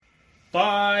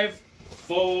5,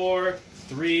 4,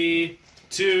 3,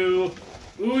 2,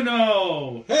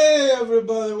 uno. Hey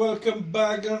everybody, welcome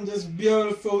back on this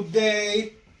beautiful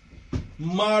day,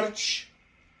 March.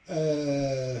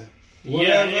 Yeah,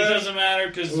 Whatever. it doesn't matter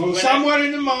because Somewhere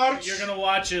in the March. you're gonna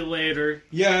watch it later.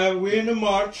 Yeah, we're in the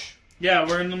March. Yeah,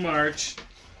 we're in the March.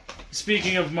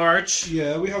 Speaking of March,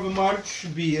 Yeah, we have a March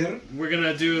beer. we're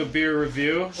gonna do a beer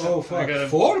review. Oh fuck, I got a,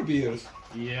 4 beers.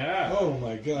 yeah, Oh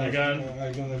my god. I got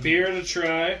I'm gonna beer to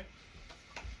try.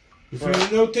 If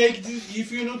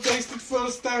you don't taste it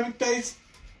first time, taste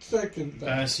second time.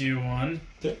 Pass you one.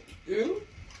 Thank you.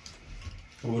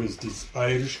 What is this?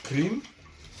 Irish cream?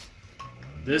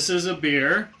 This is a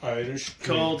beer Irish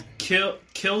cream. called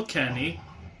Kilkenny,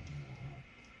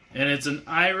 and it's an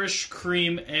Irish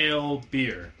cream ale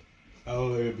beer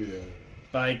Beer.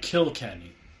 by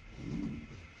Kilkenny.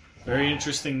 Very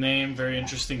interesting name, very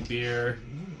interesting beer.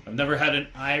 I've never had an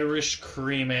Irish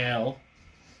cream ale,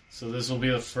 so this will be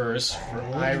the first for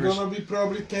It's Irish. gonna be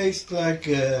probably taste like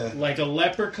Like a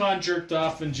leprechaun jerked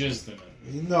off and jizzed in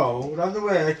it. no, run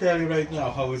away, I tell you right now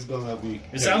how it's gonna be.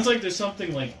 It sounds like there's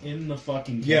something like in the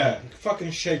fucking can. Yeah, fucking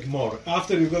shake more.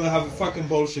 After you're gonna have a fucking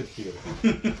bullshit here.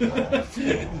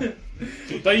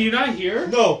 But you're not here?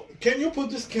 No, can you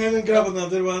put this can and grab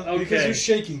another one? Okay. Because you're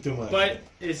shaking too much. But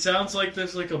it sounds like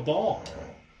there's like a ball.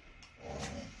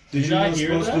 Did you you not not hear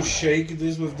supposed that? to shake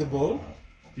this with the ball?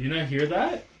 Do you not hear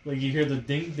that? Like you hear the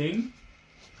ding ding?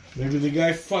 Maybe the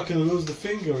guy fucking lose the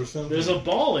finger or something. There's a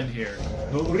ball in here.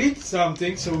 No, read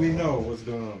something so we know what's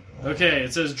going on. Okay,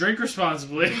 it says drink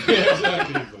responsibly. Yeah,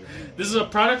 exactly. This is a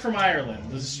product from Ireland.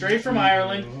 This is straight from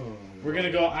Ireland. We're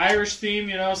gonna go Irish theme,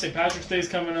 you know, St. Patrick's Day's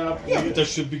coming up. Yeah, but that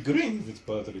should be green if it's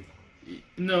Patrick.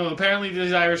 No, apparently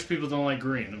these Irish people don't like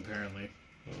green, apparently.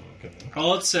 Okay.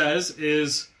 All it says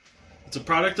is it's a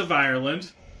product of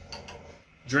Ireland.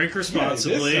 Drink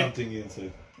responsibly. Yeah, there's something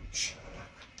inside.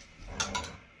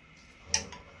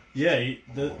 Yeah,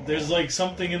 there's like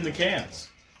something in the cans.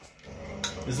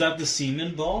 Is that the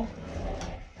semen ball?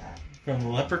 From the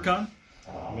leprechaun?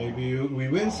 Maybe we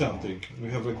win something. We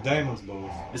have like diamonds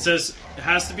balls. It says it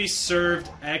has to be served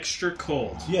extra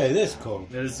cold. Yeah, it is cold.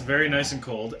 It is very nice and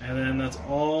cold. And then that's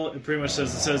all it pretty much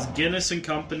says. It says Guinness and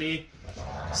Company,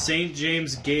 St.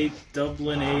 James Gate,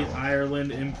 Dublin 8,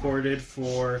 Ireland, imported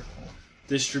for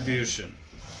distribution.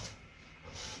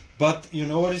 But you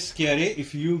know what is scary?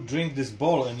 If you drink this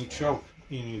ball and you choke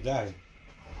and you die.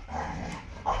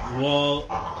 Well,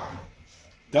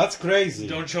 That's crazy.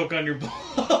 don't choke on your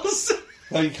balls.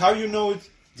 Like how you know it?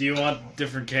 Do you want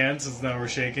different cans since now we're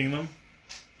shaking them?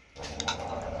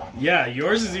 Yeah,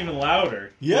 yours is even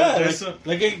louder. Yeah, There's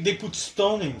like they put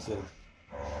stone inside.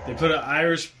 they put an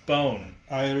Irish bone.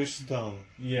 Irish stone.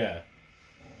 Yeah.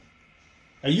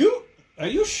 Are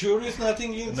you sure it's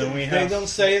nothing inside? Then we They have- don't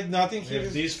say it. Nothing here.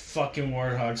 If these fucking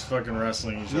warthogs fucking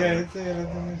wrestling each Yeah, other. it's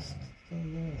there.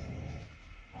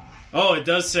 Oh, it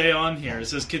does say on here. It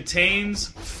says contains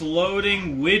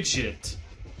floating widget.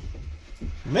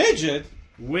 Midget.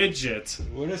 Widget.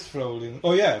 What is floating?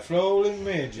 Oh yeah, floating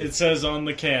midget. It says on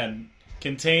the can.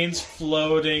 Contains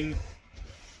floating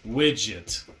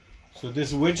widget. So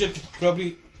this widget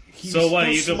probably. He's So what,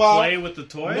 too you can small. play with the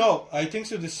toy? No, I think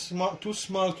so. This too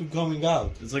small to coming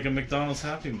out. It's like a McDonald's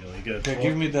Happy Meal. You get. Okay,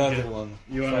 give me the other one.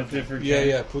 You want a Fuck. different Yeah, can?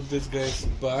 yeah. Put this guy's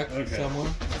back Okay. somewhere.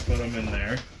 Put them in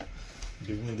there.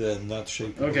 Give me the nut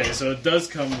shaker. Okay, so it does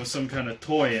come with some kind of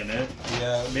toy in it.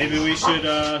 Yeah. Maybe we should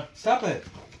Stop it.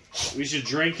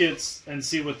 drink it and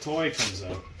see what toy comes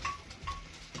out.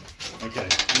 Okay,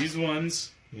 these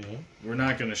ones Yeah. we're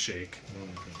not gonna shake,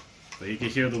 Okay. but you can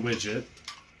hear the widget.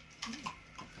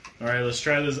 All right, let's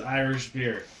try this Irish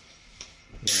beer.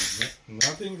 Yeah,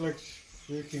 nothing like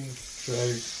freaking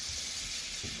try.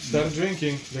 Start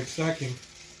drinking, like sucking.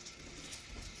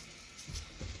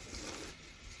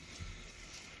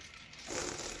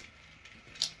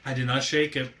 I did not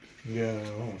shake it. Yeah,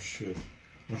 oh shit.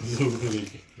 So really.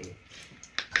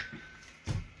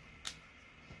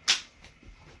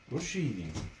 What's she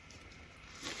eating?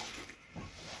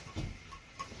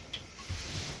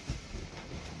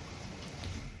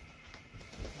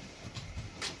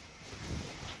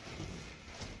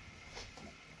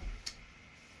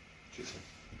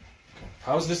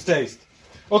 How's this taste?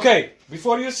 Okay,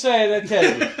 before you say it, I tell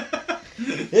you.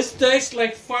 This tastes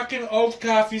like fucking old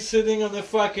coffee sitting on a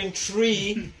fucking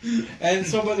tree, and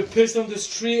somebody pissed on this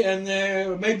tree, and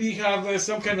maybe have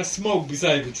some kind of smoke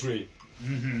beside the tree.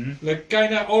 Mm-hmm. Like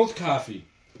kind of old coffee.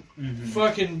 Mm-hmm.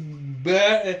 Fucking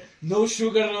bare, no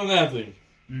sugar, no nothing.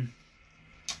 Mm.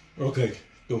 Okay,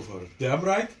 go for it. Damn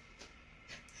right.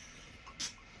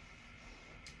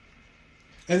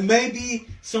 And maybe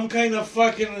some kind of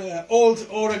fucking old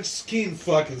orange skin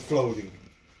fucking floating.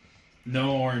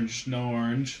 No orange, no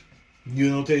orange. You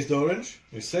don't taste orange?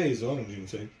 They say it's orange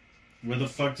inside. Where the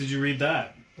fuck did you read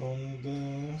that?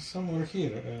 Somewhere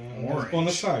here. Orange. On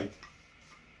the side.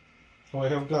 Oh, I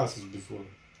have glasses before.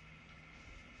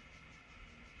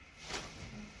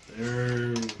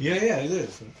 There. Yeah, it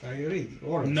is. I read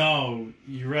orange. No,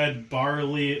 you read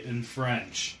barley in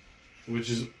French, which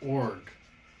is org.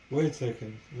 Wait a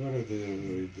second. Where did I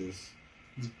read this?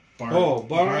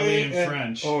 Barley in and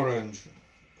French. Orange.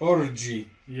 Orgy.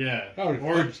 Yeah.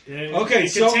 Okay,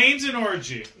 it so- contains an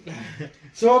orgy.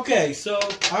 So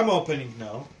I'm opening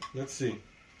now. Let's see.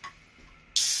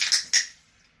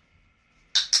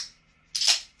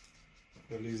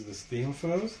 Release the steam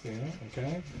first. Yeah,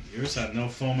 okay. Yours had no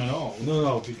foam at all.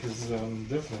 No, because I'm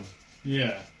different.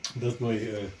 Yeah. That's my.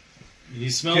 He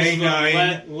smells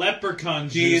K9. the leprechaun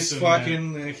juice. He is in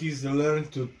fucking. He's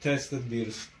learned to test the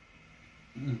beers.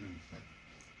 there.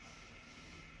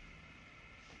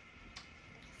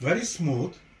 Very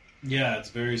smooth. Yeah, it's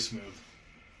very smooth.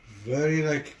 Very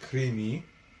like creamy,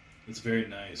 It's very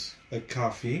nice. like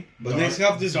coffee. But Dark- they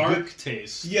have this dark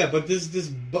taste. Yeah, but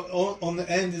but on the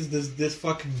end is this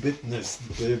fucking bitterness.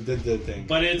 The thing.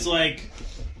 But it's like,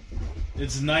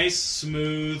 it's nice,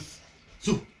 smooth.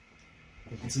 So.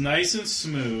 It's nice and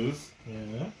smooth.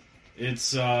 Yeah.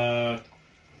 It's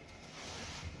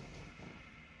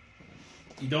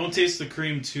you don't taste the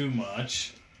cream too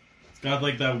much. It's got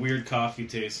like that weird coffee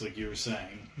taste, like you were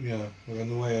saying. Yeah, well,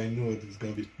 in a way I knew it was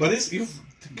gonna be. But it's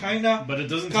kinda But it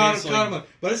doesn't taste like. caramel.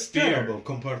 But it's beer. terrible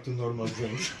compared to normal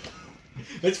drinks.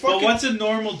 It's But fucking. what's a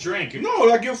normal drink? No,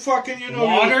 like you fucking,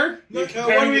 Water? Like, You're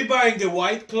what are comparing we it- buying? The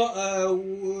white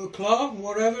claw,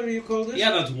 whatever you call this?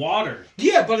 Yeah, that's water.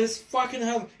 Yeah, but it's fucking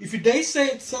have. If they say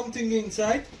it's something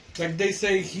inside, like they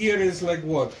say here is like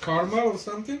what, caramel or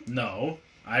something? No,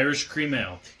 Irish cream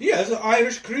ale. Yeah, it's an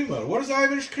Irish cream ale. What is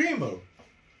Irish cream ale?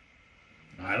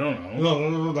 I don't know.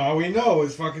 No, now we know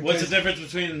it's fucking. What's the tastes- difference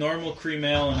between a normal cream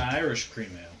ale and Irish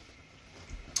cream ale?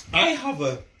 I have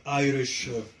a Irish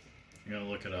You're gonna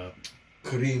look it up.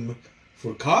 cream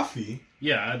for coffee,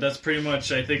 Yeah, that's pretty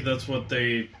much. I think that's what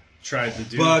they tried to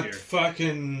do but here.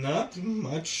 fucking not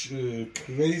much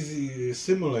crazy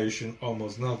simulation.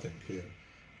 Almost nothing here,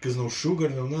 because no sugar,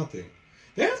 no nothing.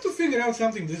 They have to figure out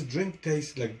something. This drink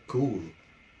tastes like cool.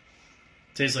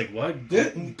 Tastes like what? Yeah.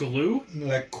 Glue?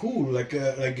 Like cool, like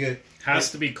a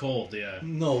Has to be cold. Yeah.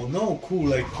 no cool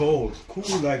like cold,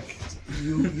 cool like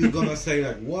you're gonna say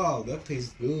like wow that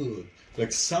tastes good,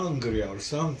 like sangria or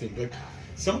something, like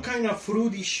some kind of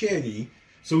fruity sherry.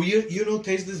 So you know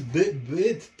taste this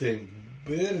bit thing,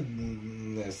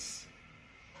 bitterness.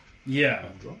 Yeah.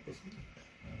 I'm drunk or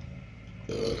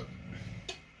something.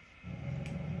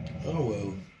 Oh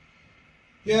well.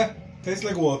 Yeah, tastes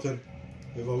like water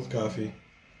without coffee.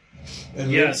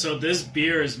 And Yeah. look, So this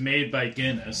beer is made by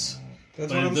Guinness,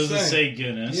 that's but what it I'm doesn't saying. say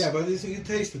Guinness. Yeah, but you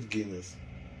tasted Guinness.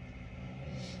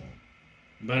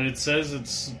 But it says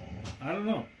it's. I don't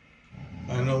know.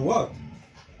 I know what.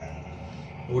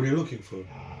 What are you looking for?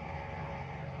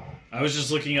 I was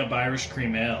just looking up Irish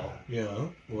cream ale, Yeah,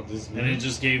 what is and it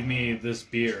just gave me this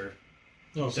beer.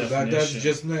 no, so that's definition.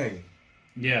 just name.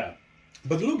 Yeah.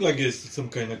 But look like it's some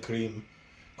kind of cream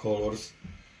colors.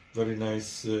 Very nice,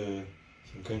 some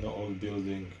kind of old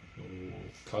building.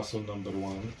 Castle number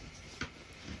 1.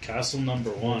 Castle number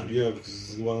 1. Yeah,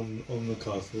 because it's one on the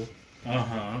castle. Uh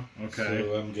huh. Okay.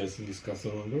 So I'm guessing it's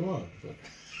castle number 1. But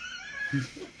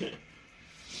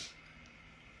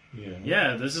yeah.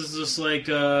 Yeah, this is just like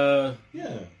Yeah.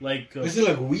 Is it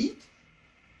like wheat?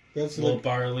 That's well, like.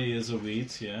 barley is a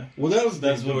wheat. Yeah. What else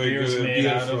that's they what make, beer's made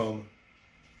beer out of. from?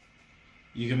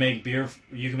 You can make beer.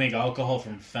 You can make alcohol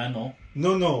from fennel.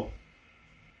 No.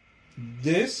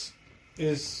 This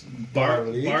is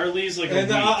barley. Barley's like And a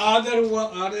the wheat.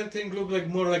 other thing look like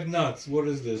more like nuts. What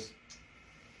is this?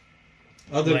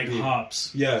 Other Like beer.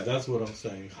 hops. Yeah, that's what I'm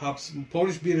saying. Hops.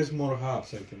 Polish beer is more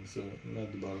hops, I think, so not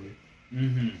the barley.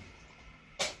 Mm-hmm.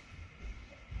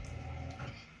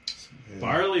 Yeah.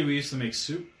 Barley, we used to make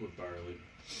soup with barley.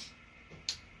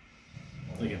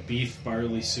 Like a beef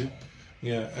barley soup.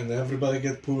 Yeah, and everybody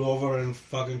get pulled over in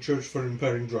fucking church for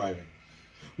impairing driving.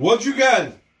 What you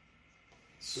got?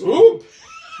 Soup?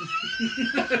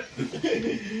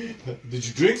 Did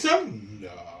you drink some? No.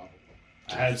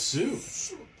 I had soup.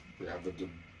 We have the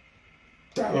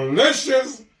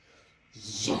delicious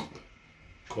soup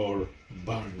called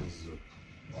barley soup.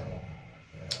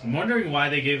 I'm wondering why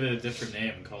they gave it a different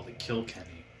name and called it Kilkenny.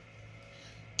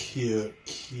 Kill.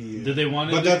 Did they want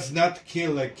to? But that's not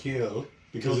kill like kill.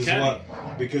 Because it's Kilkenny.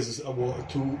 one, because it's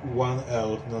one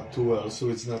L, not two L, so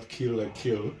it's not kill like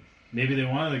kill. Maybe they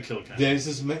wanted to kill Kenny. There's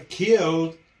this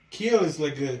kill. Kill is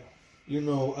like a,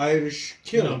 Irish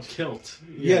kilt. No, kilt.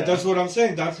 Yeah, that's what I'm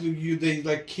saying. That's they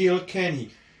like kill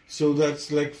Kenny. So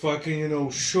that's like fucking,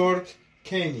 short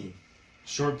Kenny.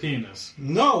 Short penis.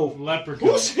 No. Leprechaun.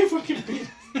 Who say fucking penis?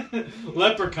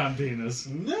 Leprechaun penis.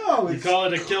 No, You it's call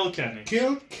it a kill Kenny.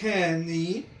 kill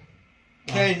Kenny.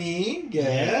 Kenny,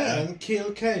 yeah, and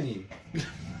kill Kenny.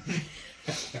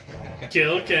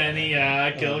 Kill Kenny,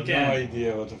 yeah, kill I have Kenny. no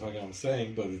idea what the fuck I'm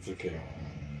saying, but it's okay.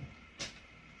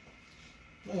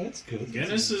 No, it's good.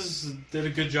 Guinness did a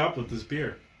good job with this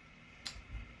beer.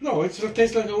 No, it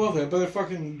tastes like water. I better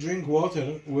fucking drink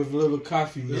water with a little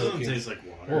coffee It milk. doesn't in. taste like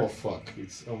water. Oh fuck,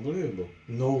 it's unbelievable.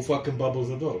 No fucking bubbles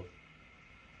at all.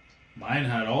 Mine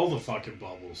had all the fucking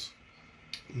bubbles.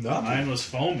 Nothing. Mine was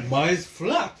foaming. Mine's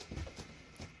flat.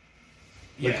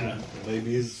 Yeah.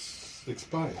 Maybe it's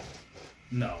expired.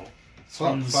 No. It's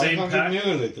from the same 500 pack.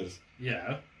 milliliters.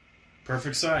 Yeah.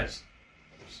 Perfect size.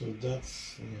 So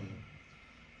that's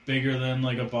Bigger than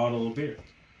like a bottle of beer.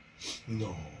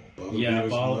 no. Yeah, a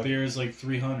bottle of beer is like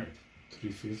 300.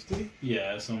 350.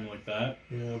 Yeah, something like that.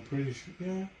 Yeah, I'm pretty sure.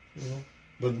 Yeah.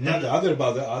 But not the other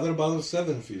bottle. Other bottle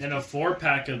 750. And a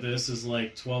 4-pack of this is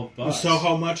like $12. So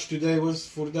how much today was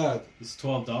for that? It's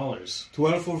 $12.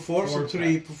 12 for 4, so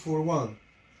 3 4-pack. for 1.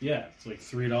 Yeah, it's like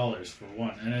 $3 for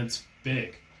one, and it's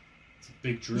big. It's a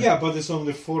big drink. Yeah, but it's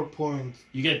only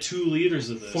You get 2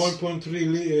 liters of this.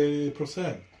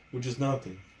 4.3%, which is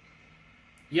nothing.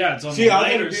 Yeah, it's on See, the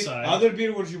lighter side. other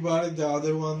beer, what you bought, the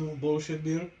other one, bullshit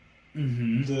beer,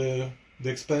 Mm-hmm. the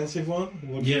expensive one.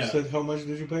 What you Yeah. said? How much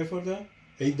did you pay for that?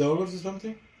 $8 or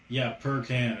something? Yeah, per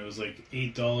can it was like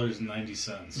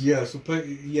 $8.90. Yeah.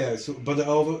 So but the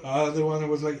other one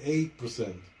was like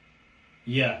 8%.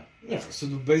 Yeah, Yeah. So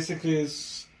basically,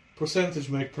 it's percentage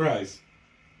make price.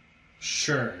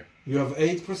 sure. You have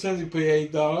 8%, you pay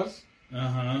 $8.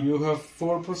 Uh-huh. You have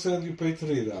 4%, you pay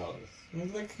 $3.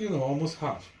 It's like almost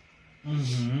half.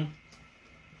 Mm-hmm.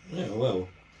 Yeah. Well.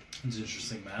 It's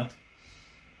interesting math.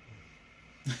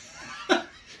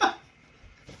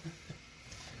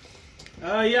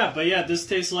 This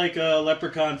tastes like a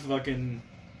leprechaun fucking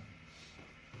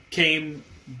came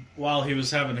while he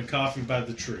was having a coffee by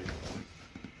the tree.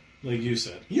 Like you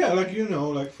said. Yeah, like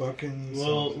like fucking.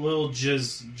 Little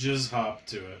jizz hop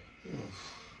to it.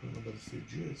 I'm not gonna say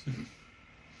jizz.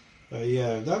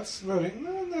 Yeah, that's very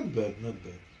not bad.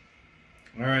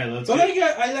 Alright, let's But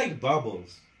get... I like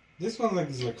bubbles. This one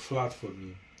is like flat for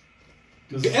me.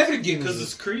 Because The every Guinness it's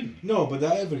is creamy. no, but the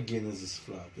every Guinness is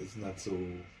flat. It's not so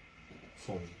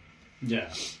foamy. Yeah.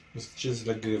 It's just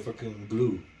like a fucking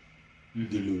glue Mhm.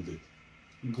 diluted.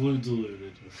 Glue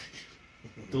diluted.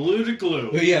 Diluted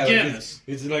glue. But yeah, Guinness.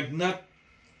 it's like not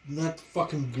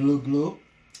fucking glue,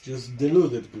 just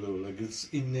diluted glue. Like it's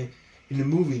in a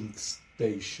moving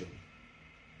station.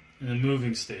 In a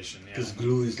moving station, yeah. Because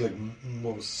glue is like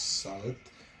more solid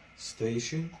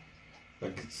station.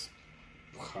 Like it's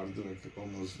hard, like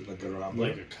almost like a rubber.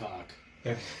 Like a cock.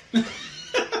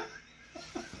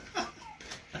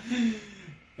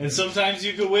 And sometimes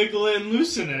you can wiggle it and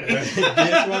loosen it.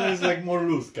 This one is like more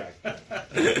loose, guy.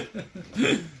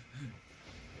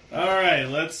 Alright,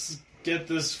 let's get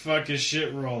this fucking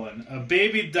shit rolling. A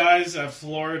baby dies at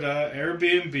Florida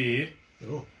Airbnb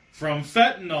Oh. from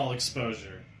fentanyl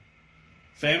exposure.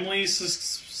 Family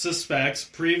suspects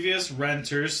previous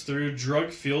renters threw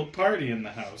drug-fueled party in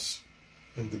the house.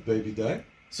 And the baby died?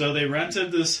 So they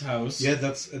rented this house. Yeah,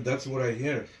 that's what I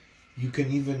hear. You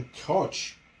can even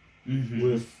touch Mhm.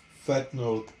 with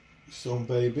fentanyl some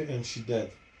baby and she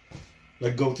dead.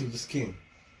 Like go through the skin.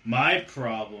 My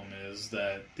problem is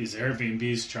that these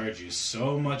Airbnbs charge you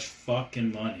so much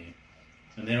fucking money,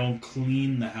 and they don't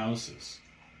clean the houses.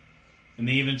 And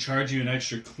they even charge you an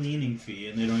extra cleaning fee,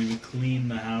 and they don't even clean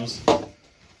the house.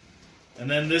 And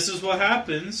then this is what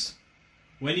happens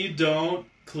when you don't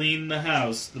clean the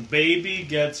house. The baby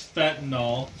gets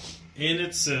fentanyl in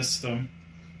its system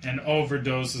and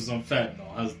overdoses on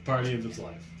fentanyl. Has the party of its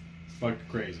life. It's fucking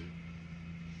crazy.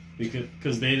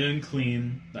 Because they didn't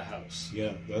clean the house.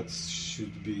 Yeah, that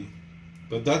should be.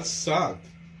 But that's sad.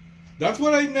 That's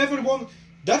what I never want.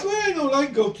 That's why I don't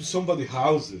like go to somebody's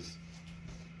houses.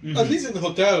 Mm-hmm. At least in the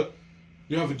hotel,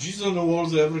 you have Jesus on the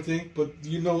walls and everything, but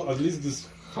at least this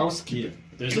housekeeping.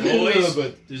 There's Clean a little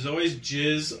bit. there's always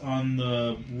jizz on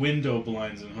the window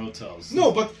blinds in hotels.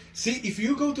 No, but see, if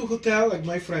you go to hotel, like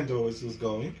my friend always was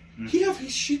going, Mm. he have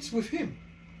his sheets with him.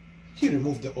 He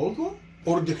removed the old one,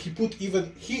 or he put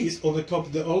even his on the top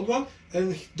of the old one,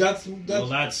 and that's. Well,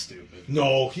 that's stupid.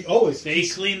 No, he always. They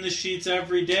clean the sheets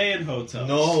every day in hotels.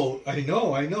 No,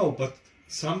 I know, but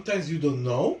sometimes you don't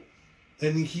know.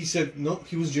 And he said no,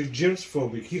 he was just germs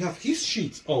phobic. He have his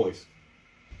sheets always.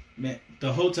 Man,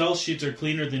 the hotel sheets are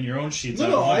cleaner than your own sheets.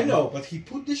 No, I know, but he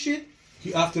put the sheet.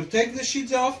 He after take the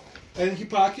sheets off, and he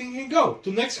packing and go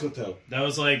to next hotel. That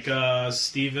was like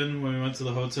Steven, when we went to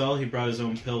the hotel, he brought his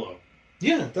own pillow.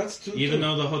 Yeah, that's too. Even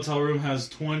though the hotel room has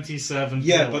 27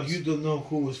 yeah, pillows. but you don't know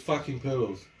who was fucking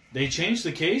pillows. They changed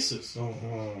the cases. Oh,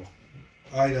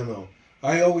 I don't know.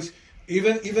 I always,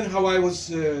 even how I was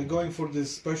going for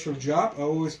this special job, I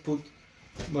always put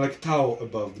like towel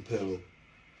above the pillow.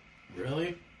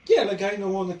 Really? Yeah, like I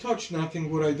don't want to touch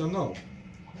nothing what I don't know.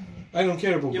 I don't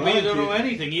care about Yeah, blanket. but you don't know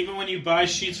anything. Even when you buy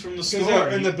sheets from the store,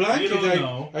 And the blanket, you don't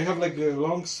know. I have like a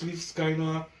long sleeves kind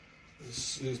of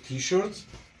t-shirts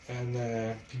and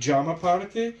pajama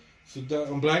party. So that,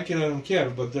 on blanket I don't care,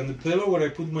 but then the pillow where I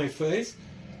put my face,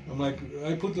 I'm like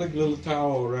I put like a little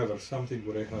towel or whatever, something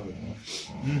where I have it.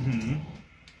 Mm-hmm.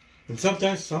 And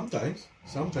sometimes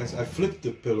I flip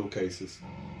the pillowcases.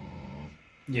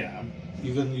 Yeah.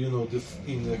 Even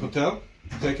in the hotel,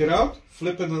 take it out,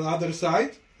 flip it on the other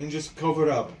side, and just cover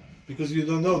up because you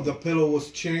don't know the pillow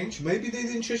was changed. Maybe they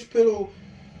didn't change pillow,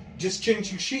 just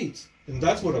changing sheets, and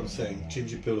that's what I'm saying.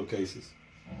 Changing pillowcases.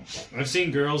 I've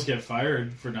seen girls get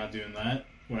fired for not doing that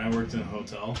when I worked in a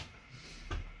hotel.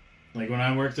 Like when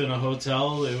I worked in a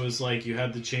hotel, it was like you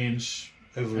had to change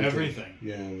everything.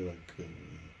 Yeah, like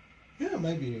yeah,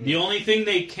 maybe. The only thing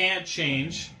they can't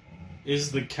change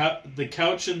is the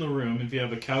couch in the room. If you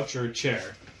have a couch or a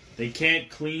chair, they can't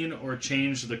clean or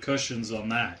change the cushions on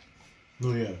that.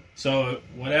 Oh yeah. So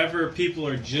whatever people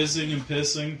are jizzing and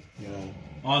pissing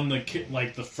on the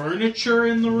the furniture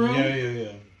in the room,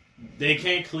 Yeah. they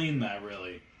can't clean that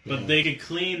really. But Yeah. they could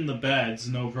clean the beds,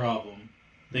 no problem.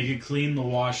 They could clean the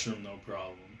washroom, no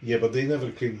problem. Yeah, but they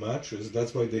never clean mattress.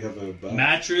 That's why they have a bath.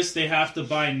 Mattress, they have to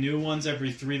buy new ones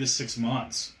every 3 to 6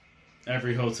 months.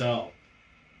 Every hotel.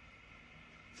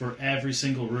 For every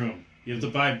single room. You have to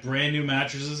buy brand new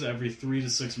mattresses every 3 to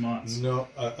 6 months. No,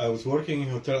 I was working in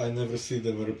hotel. I never see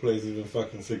them replace even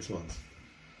fucking 6 months.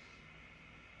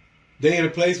 They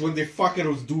replace when they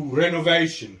fuckers do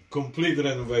renovation, complete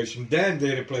renovation. Then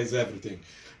they replace everything.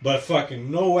 But fucking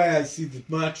no way I see the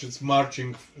mattress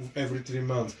marching every 3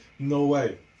 months. No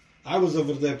way. I was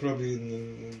over there probably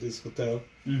in this hotel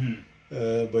by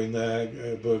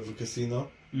the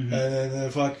casino. Mm-hmm. And then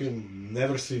fucking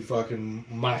never see fucking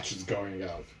matches going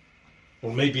out.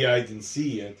 Or maybe I didn't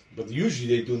see it, but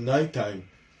usually they do nighttime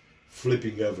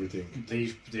flipping everything.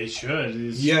 They should.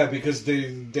 Yeah, because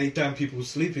daytime people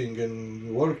sleeping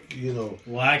and work,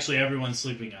 Well, actually, everyone's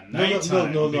sleeping at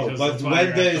nighttime. No. because But the when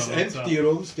fire there's at the hotel. empty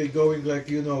rooms, they going like,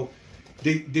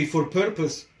 they for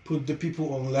purpose put the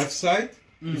people on left side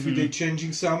if they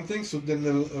changing something, so then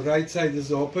the right side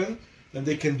is open and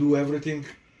they can do everything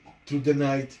through the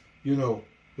night,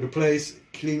 replace,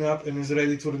 clean up, and is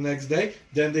ready for the next day.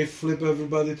 Then they flip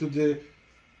everybody to the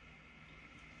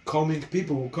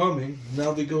people who coming.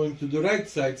 Now they're going to the right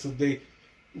side, so they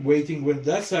waiting when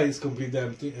that side is completely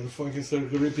empty and fucking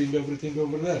start ripping everything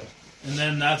over there. And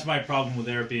then that's my problem with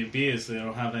Airbnb is they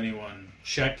don't have anyone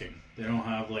checking. They don't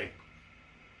have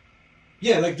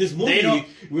Yeah, like this movie. don't-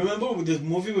 Remember with this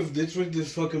movie with Detroit,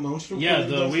 this fucking monster?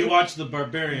 we watched the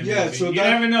Barbarian Yeah, movie. so you that-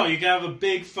 never know. You can have a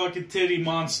big fucking titty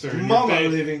monster in your Mama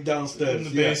bed. living downstairs in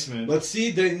the basement. But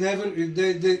see, they never.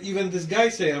 They even this guy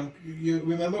say, you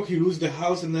remember he lose the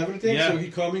house and everything. Yeah. So he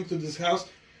coming to this house,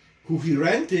 who he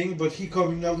renting, but he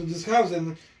coming now to this house,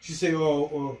 and she say,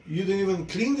 oh, you didn't even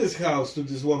clean this house. To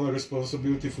this woman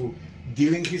responsibility for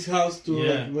dealing his house to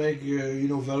Yeah. make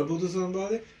valuable to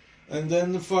somebody. And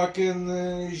then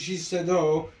fucking she said,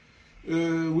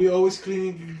 we always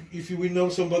clean if we know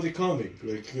somebody coming,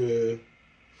 like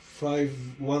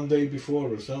 1 day before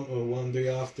or 1 day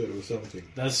after or something.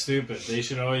 That's stupid. They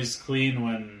should always clean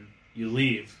when you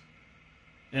leave.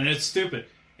 And it's stupid.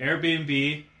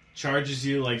 Airbnb charges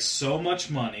you so much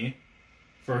money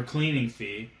for a cleaning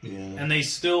fee, Yeah. and they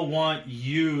still want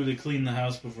you to clean the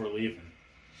house before leaving.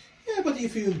 Yeah, but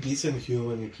if you're a decent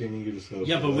human, you're cleaning yourself.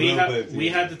 Yeah, but we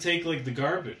had to take the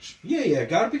garbage. Yeah,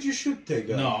 garbage you should take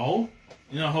out. No,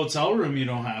 in a hotel room you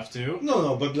don't have to.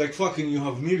 No, but fucking you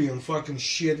have million fucking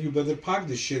shit, you better pack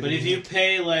the shit. But if you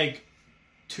pay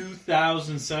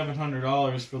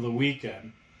 $2,700 for the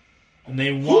weekend, and they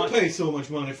Who want pays so much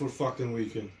money for fucking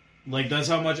weekend? that's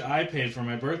how much I paid for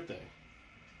my birthday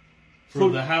for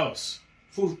the house.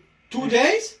 For 2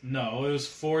 days? No, it was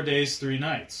 4 days, 3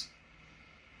 nights.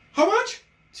 How much?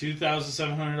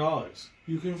 $2,700.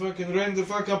 You can fucking rent the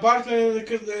fuck apartment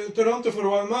in Toronto for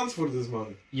 1 month for this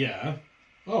money. Yeah,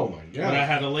 Oh my but I god.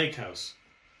 had a lake house.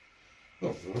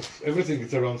 Oh, everything in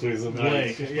Toronto is a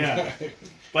Like, lake. yeah.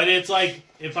 But it's like,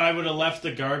 if I would have left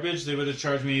the garbage, they would have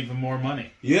charged me even more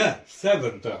money. Yeah,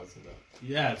 7,000.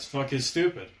 Yeah, it's fucking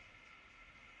stupid.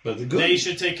 But the good. They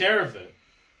should take care of it.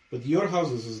 But your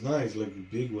houses is nice, like a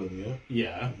big one, yeah?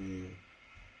 Yeah.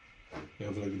 You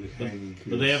have like the hanging.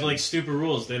 But they have like stupid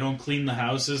rules. They don't clean the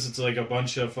houses. It's like a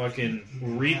bunch of fucking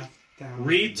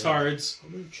retards. How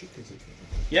many chickens?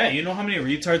 Yeah, you know how many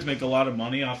retards make a lot of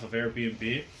money off of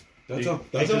Airbnb? That's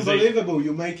Because unbelievable.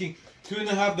 You're making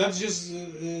 2.5. That's just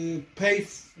pay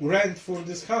rent for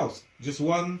this house. Just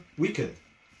 1 weekend.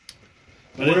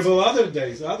 But What it's- about other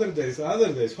days?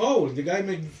 Oh, the guy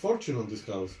made fortune on this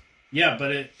house. Yeah,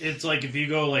 but it's like if you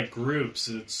go like groups,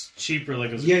 it's cheaper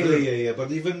like as a Yeah. group.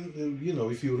 But even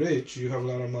if you're rich, you have a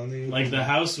lot of money. Like the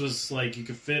house was like you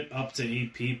could fit up to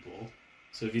 8 people.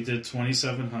 So if you did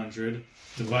 2,700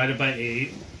 divided by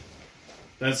 8,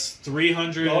 that's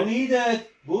 300. Don't need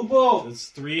it, Bubo. That's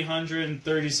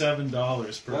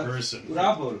 $337 per person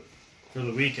Rubber. for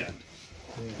the weekend.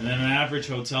 Yeah. And then an average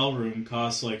hotel room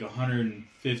costs like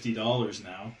 $150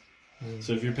 now.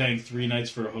 So if you're paying 3 nights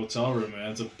for a hotel room, it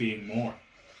ends up being more.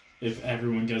 If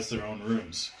everyone gets their own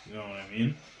rooms. You know what I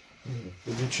mean?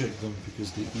 Let me check them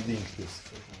because they're eating this.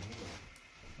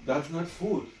 That's not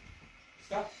food.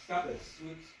 Stop it.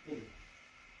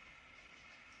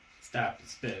 Stop and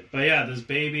spit. But yeah, this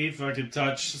baby fucking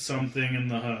touched something in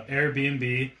the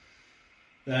Airbnb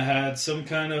that had some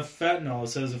kind of fentanyl. It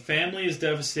says a family is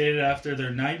devastated after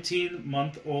their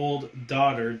 19-month-old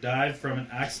daughter died from an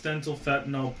accidental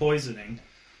fentanyl poisoning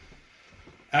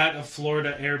at a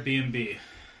Florida Airbnb.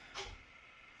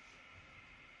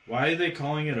 Why are they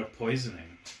calling it a poisoning?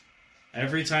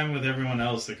 Every time with everyone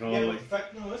else, they call it like...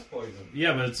 fentanyl is poison.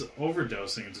 Yeah, but it's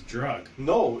overdosing. It's a drug.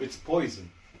 No, it's poison.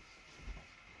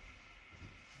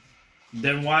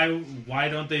 Then why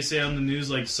don't they say on the news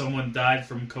like someone died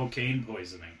from cocaine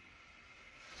poisoning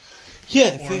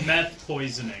Yeah, or meth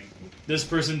poisoning? This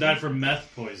person died from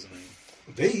meth poisoning.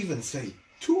 they even say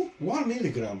 1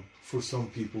 milligram for some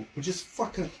people, which is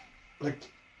fucking like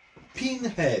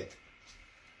pinhead.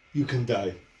 You can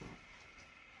die.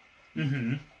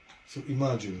 Mm-hmm. So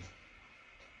imagine.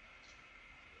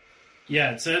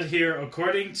 Yeah, it said here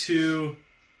according to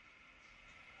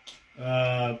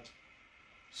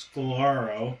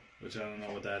Scolaro, which I don't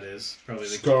know what that is. Probably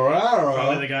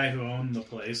the guy who owned the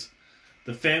place.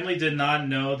 The family did not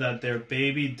know that their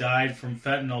baby died from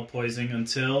fentanyl poisoning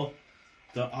until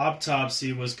the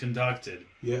autopsy was conducted,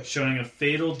 Yeah. showing a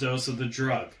fatal dose of the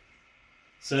drug.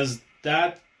 Says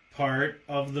that part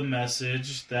of the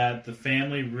message that the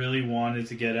family really wanted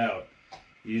to get out.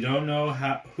 You don't know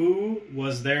who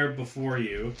was there before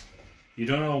you. You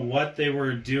don't know what they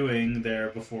were doing there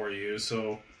before you,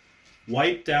 so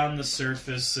wipe down the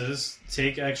surfaces,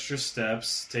 take extra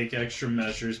steps, take extra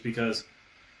measures, because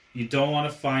you don't want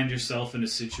to find yourself in a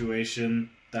situation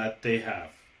that they have.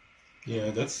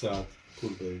 Yeah, that's sad. Poor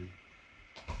baby.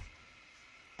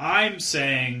 I'm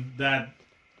saying that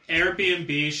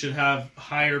Airbnb should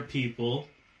hire people,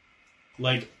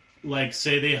 like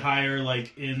say they hire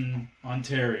like in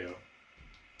Ontario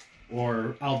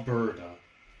or Alberta,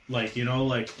 or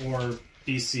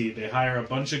BC. They hire a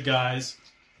bunch of guys.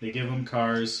 They give them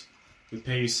cars. We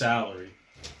pay you salary,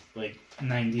 like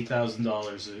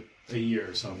 $90,000 a year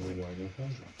or something. Why not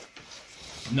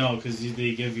 100? No, because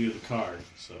they give you the card,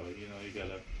 so you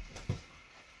gotta.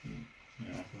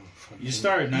 You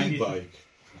start at 90. E-bike.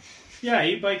 Yeah,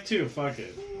 e-bike too. Fuck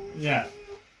it. Yeah,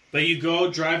 but you go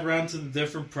drive around to the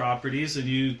different properties and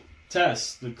you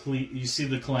test the You see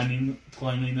the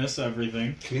cleanliness,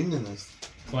 everything.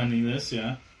 Cleanliness,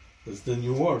 yeah. That's the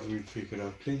new word we figured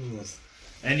out. Cleanliness.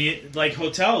 And you like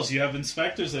hotels, you have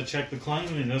inspectors that check the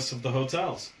cleanliness of the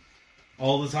hotels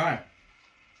all the time.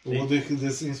 What did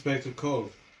this inspector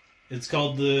called? It's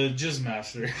called the Jizz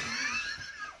Master.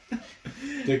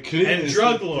 The cleanest, and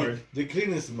Drug Lord. The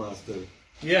cleanest master.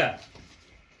 Yeah.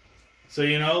 So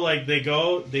they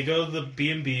go to the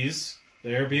B&Bs, the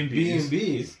Airbnbs.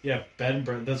 B&Bs. Yeah, bed and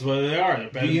breakfast. That's what they are. They're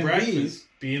bed and breakfast.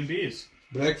 B&Bs.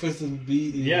 Breakfast and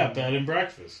Yeah, bed and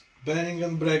breakfast. Bedding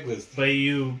and breakfast. But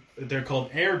they're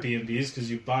called Airbnbs because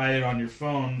you buy it on your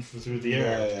phone through the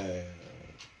air. Yeah.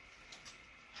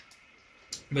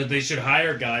 But they should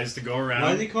hire guys to go around.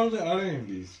 Why do they call it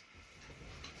Airbnbs?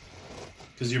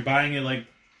 Because you're buying it like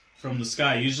from the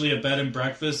sky. Usually a bed and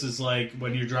breakfast is like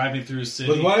when you're driving through a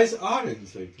city. But why is R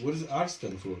inside? What does R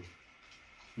stand for?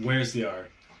 Where's the R?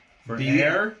 For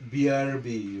air? BRB.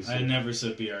 You I never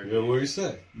said BRB. Yeah, what do you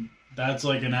say? That's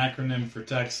like an acronym for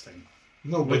texting.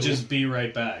 No, which is be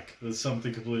right back. That's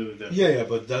something completely different. Yeah,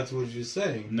 but that's what you're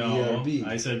saying. No, BRB.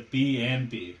 I said B and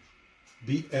B.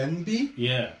 BNB?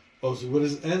 Yeah, Oh, so what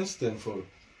does N stand for?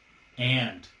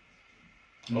 and.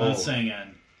 I'm Oh. not saying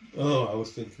N. Oh, I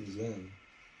was thinking Zen.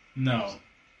 No.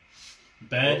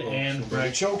 Bed and Somebody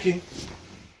breakfast. choking.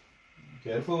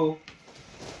 Careful.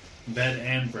 Bed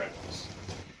and breakfast.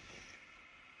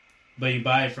 But you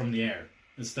buy it from the air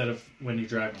instead of when you're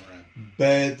driving around.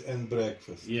 Bed and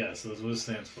breakfast. Yeah, so that's what it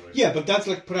stands for. Yeah, but that's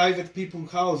like private people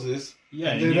houses.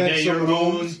 Yeah, They and you rent get your some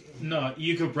own. rooms. No,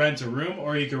 you could rent a room,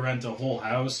 or you could rent a whole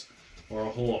house, or a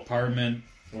whole apartment,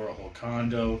 or a whole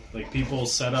condo. Like, people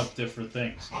set up different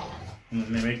things, and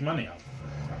then they make money off of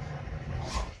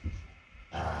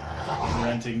it.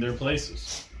 Renting their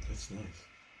places. That's nice.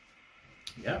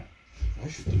 Yeah. I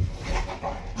should do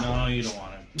No, you don't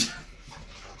want it.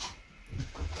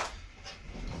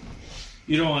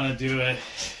 You don't want to do it.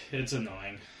 It's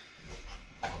annoying.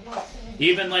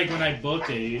 Even like when I book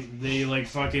it, they like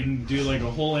fucking do like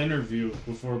a whole interview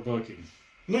before booking.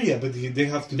 No, yeah, but they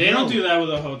have to. They know. don't do that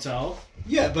with a hotel.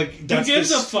 Yeah, but Who that's gives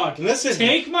the a fuck? Listen.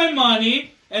 Take my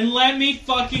money and let me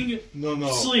fucking No.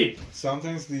 sleep.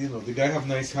 Sometimes the guy have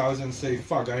nice house and say,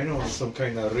 "Fuck, I know some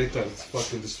kind of retard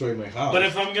fucking destroy my house." But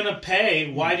if I'm gonna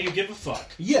pay, why do you give a fuck?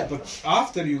 yeah, but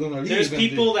after you're gonna leave, There's and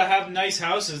people that have nice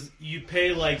houses. You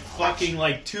pay like fucking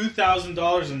like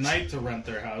 $2,000 a night to rent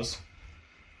their house.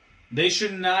 They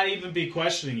should not even be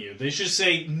questioning you. They should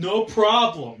say, "No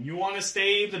problem. You want to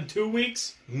stay even 2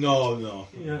 weeks?" No.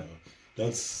 Yeah. No.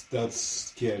 That's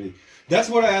scary. That's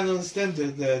what I understand.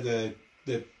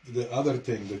 The other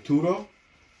thing, the Turo,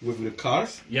 with the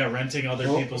cars. Yeah, renting other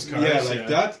Oh, people's cars. Yeah, like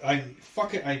that.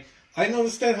 I don't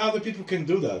understand how the people can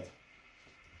do that.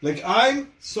 Like,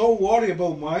 I'm so worried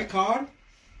about my car.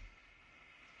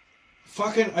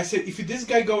 Fucking, I said, if this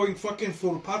guy going fucking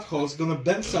for potholes gonna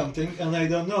bend something and I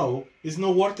don't know, it's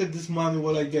not worth it this money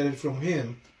what I get it from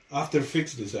him after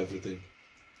fix this everything.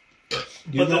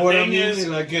 You But know the what I thing mean? is-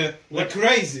 like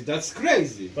crazy. That's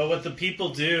crazy. But what the people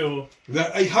do,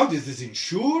 How does this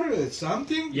insure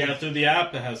something? yeah, through the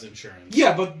app it has insurance.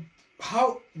 Yeah, but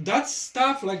how that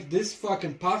stuff like this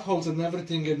fucking potholes and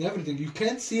everything you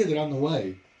can't see it run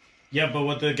away. Yeah, but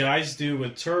what the guys do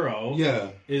with Turo Yeah.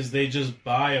 is they just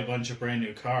buy a bunch of brand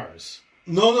new cars.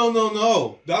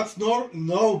 No. That's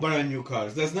no brand new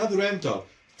cars. That's not rental.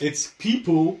 It's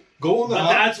people go on the But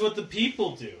app. that's what the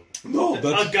people do. No,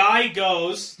 that's A guy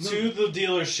goes to the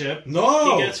dealership,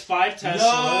 no. he gets 5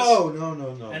 Teslas,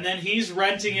 No. and then he's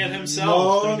renting it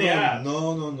himself through the app.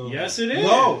 No. Yes, it is.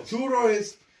 No, Turo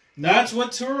is That's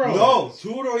what Turo No, is.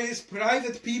 Turo is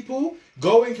private people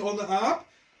going on the app,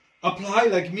 apply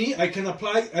like me. I can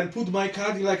apply and put my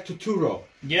card like to Turo.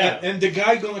 Yeah. And the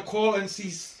guy gonna call and see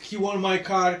he want my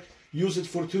car, use it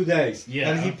for 2 days. Yeah.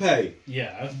 And he pay.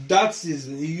 Yeah. That's his.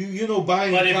 You know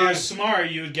buying. But if car, you're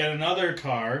smart, you would get another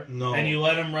car, No. and you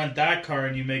let him rent that car,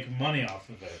 and you make money off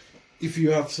of it. if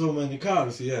you have so many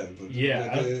cars, yeah. But,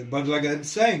 Yeah. But like I'm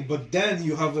saying, but then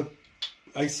you have a.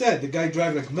 I said the guy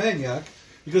drive like maniac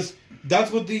because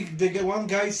that's what the one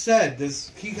guy said.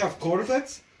 He have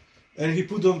Corvettes, and he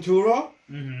put on Turo,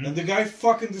 Mm-hmm. and the guy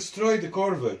fucking destroyed the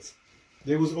Corvettes.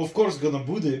 They was of course gonna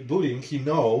bullying. He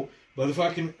know, but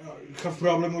fucking have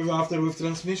problem with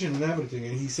transmission and everything,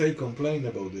 and he say complain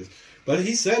about this. But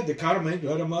he said the car made a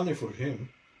lot of money for him.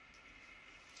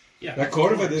 Yeah. That of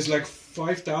Corvette course. is like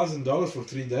 $5,000 for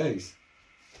 3 days.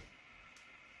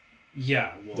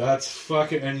 Yeah. Well, That's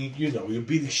fucking, and you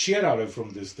beat the shit out of it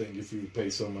from this thing if you pay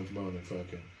so much money,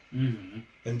 fucking. mm-hmm.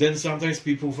 And then sometimes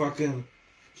people fucking,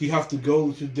 he have to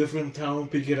go to different town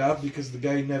pick it up because the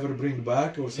guy never bring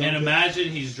back or something. And imagine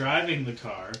he's driving the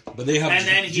car, but they have and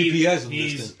then GPS on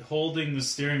this he's thing. holding the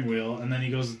steering wheel, and then he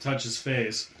goes to touch his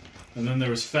face, and then there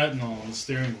was fentanyl on the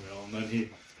steering wheel, and then he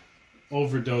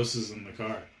overdoses in the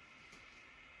car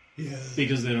Yeah.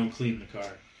 because they don't clean the car.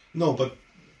 No, but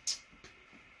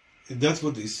that's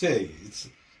what they say. It's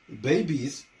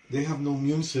babies. They have no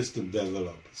immune system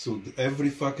developed, so every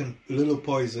fucking little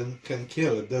poison can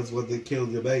kill it. That's what they kill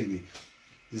the baby.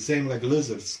 The same like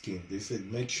lizard skin. They said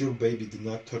make sure baby do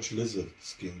not touch lizard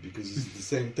skin because it's the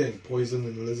same thing. Poison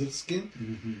in lizard skin,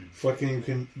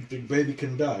 fucking the baby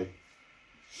can die.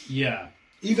 Yeah.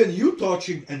 Even you touch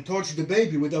the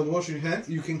baby without washing hands,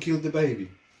 you can kill the baby.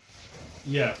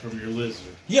 Yeah, from your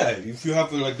lizard. Yeah, if you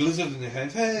have like lizard in the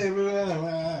hand, hey,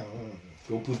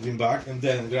 go put him back and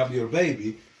then grab your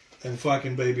baby and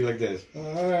fucking baby like this.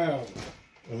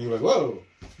 And you're like, whoa,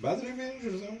 battery binge or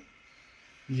something?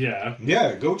 Yeah.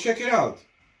 Yeah, go check it out.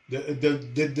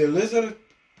 The lizard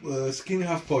skin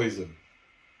have poison.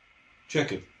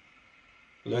 Check it.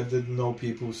 let them know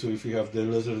people. So if you have the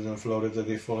lizards in Florida,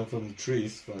 they're falling from the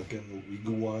trees. Fucking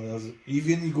iguanas,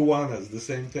 even iguanas, the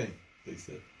same thing. They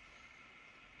said.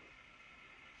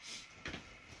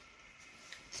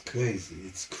 It's crazy.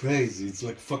 It's crazy. It's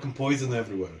like fucking poison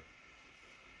everywhere.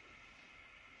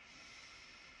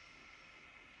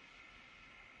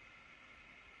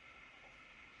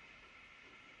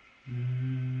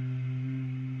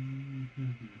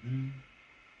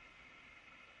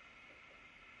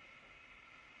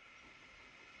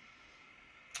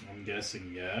 I'm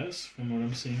guessing yes, from what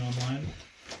I'm seeing online.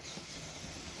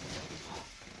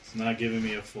 It's not giving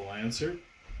me a full answer.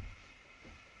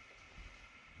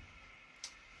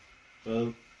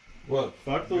 Well, What?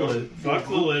 fuck the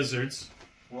lizards.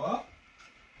 What?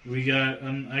 We got.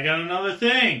 I got another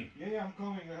thing. Yeah, I'm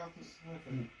coming. I have to sniff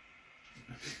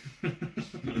it.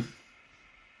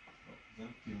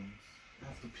 I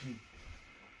have to pee.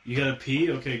 You gotta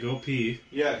pee? Okay, go pee.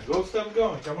 Yeah, go stop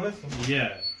going. Come on, listen.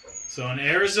 Yeah. So an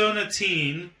Arizona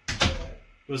teen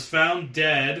was found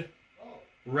dead,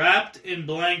 wrapped in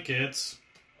blankets.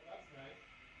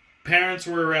 Parents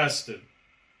were arrested.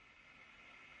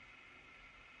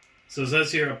 So it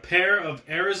says here, a pair of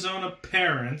Arizona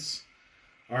parents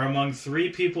are among 3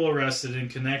 people arrested in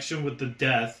connection with the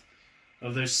death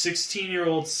of their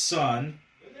 16-year-old son,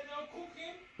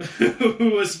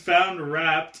 who was found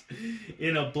wrapped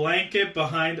in a blanket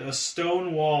behind a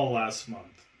stone wall last month.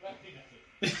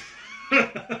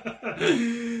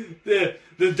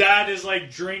 The dad is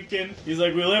like drinking. He's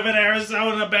like, we live in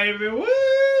Arizona, baby. Woo!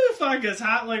 Fuck, it's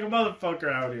hot like a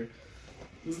motherfucker out here.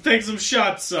 Let's take some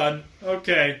shots, son.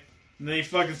 Okay. And then he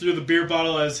fucking threw the beer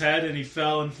bottle at his head and he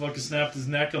fell and fucking snapped his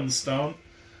neck on the stone.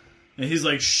 And he's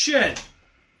like, shit!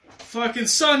 Fucking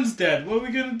son's dead. What are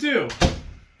we gonna do?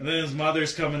 And then his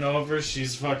mother's coming over.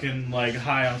 She's fucking like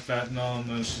high on fentanyl. And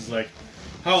then she's like,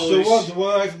 holy So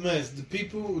what I've missed?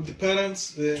 The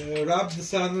parents wrapped the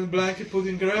son in a blanket, put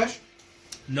in garage?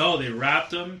 No, they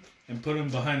wrapped him and put him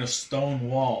behind a stone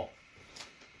wall.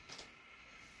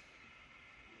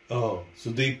 Oh, so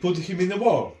they put him in the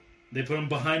wall. They put him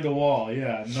behind a wall,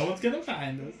 yeah. No one's gonna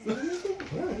find us.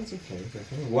 It's okay.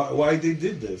 Why they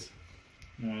did this?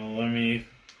 Well, let me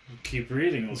keep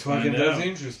reading. We'll find Fucking, out. that's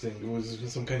interesting. Was there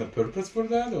some kind of purpose for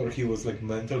that? Or he was like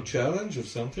mental challenge or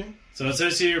something? So it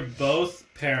says here both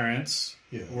parents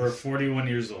were 41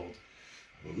 years old.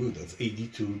 Ooh, that's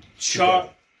 82.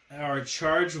 Are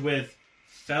charged with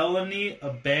felony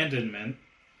abandonment.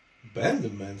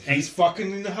 Abandonment? He's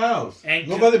fucking in the house. And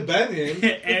nobody banned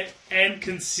him. and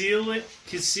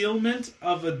concealment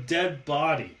of a dead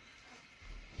body.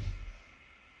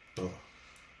 Oh,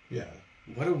 yeah.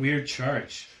 What a weird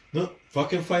charge. No,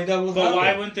 fucking find out what But happened.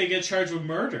 why wouldn't they get charged with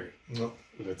murder? No,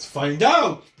 let's find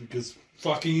out. Because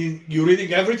fucking you're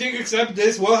reading everything except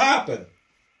this. What happened?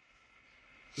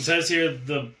 It says here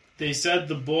they said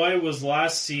the boy was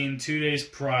last seen 2 days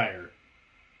prior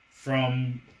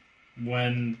from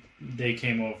when they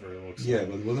came over. It looks like.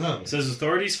 But what happened? It says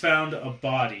authorities found a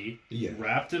body Yeah.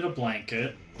 wrapped in a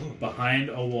blanket behind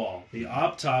a wall. The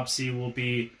autopsy will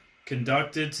be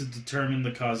conducted to determine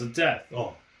the cause of death.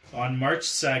 Oh. On March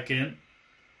 2nd,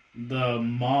 the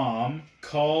mom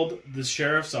called the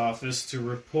sheriff's office to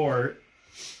report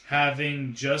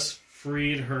having just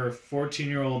freed her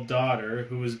 14-year-old daughter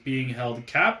who was being held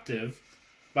captive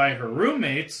by her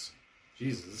roommates.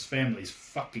 Jesus, this family's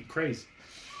fucking crazy.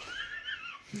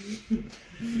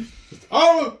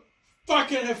 Oh,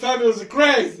 fucking families are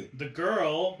crazy. The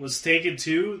girl was taken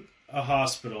to a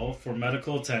hospital for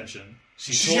medical attention.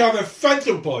 She had a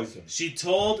fentanyl poison. She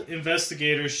told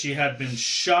investigators she had been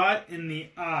shot in the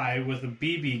eye with a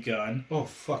BB gun. Oh,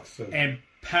 fuck. And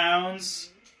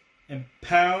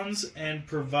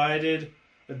provided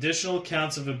additional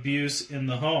accounts of abuse in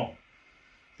the home.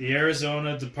 The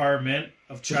Arizona Department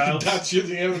of Child... That's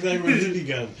using everything with a BB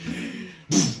gun.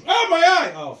 Oh, my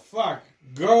eye! Oh, fuck.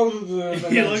 Go to the...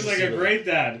 He looks like a great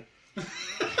dad.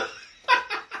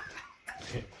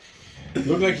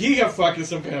 Look like he got fucking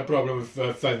some kind of problem with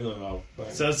fentanyl.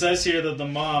 So it says here that the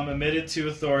mom admitted to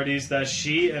authorities that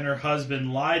she and her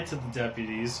husband lied to the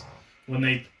deputies when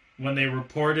they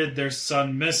reported their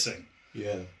son missing.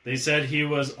 Yeah. They said he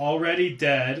was already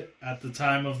dead at the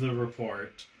time of the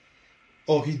report.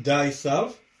 Oh, he died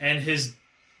self? And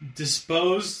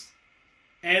disposed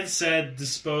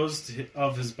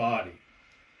of his body.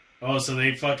 Oh, so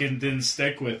they fucking didn't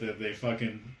stick with it. They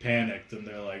fucking panicked and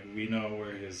they're like, we know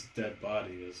where his dead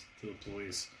body is, to the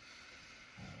police.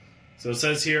 So it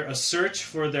says here, a search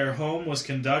for their home was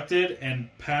conducted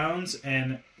and Pounds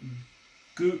and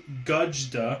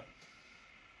Gujda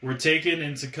were taken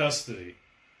into custody.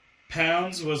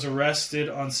 Pounds was arrested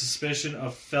on suspicion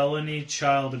of felony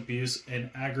child abuse and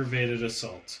aggravated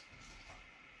assault.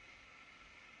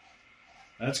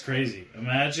 That's crazy.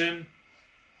 Imagine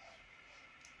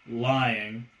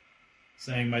lying,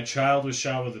 saying my child was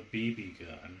shot with a BB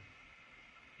gun.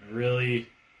 Really,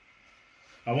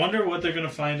 I wonder what they're going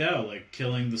to find out, like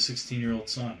killing the 16-year-old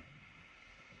son.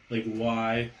 Like,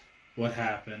 why? What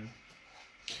happened?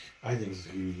 I think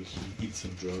he eats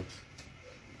some drugs.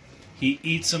 He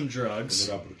eats some drugs.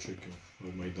 And a rubber chicken.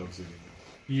 Or my dog's eating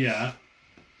it. Yeah.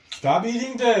 Stop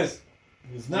eating this!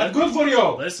 It's not good for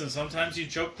you! Listen, sometimes you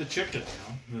choke the chicken,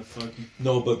 you know?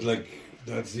 No, but like,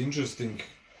 that's interesting.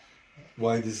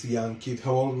 Why this young kid,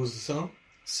 how old was the son?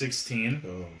 16.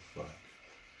 Oh, fuck.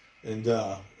 And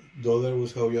daughter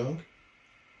was how young?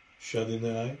 Shot in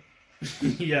the eye?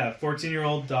 Yeah,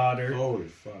 14-year-old daughter. Holy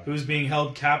fuck. Who's being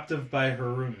held captive by her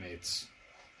roommates.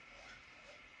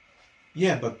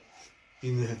 Yeah, but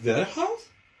in their house?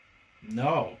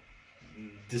 No.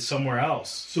 Somewhere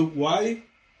else. So why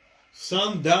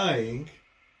son dying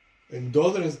and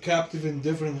daughter is captive in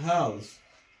different house?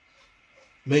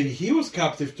 Maybe he was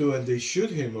captive too and they shoot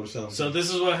him or something. So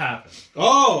this is what happened.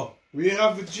 Oh! We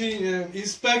have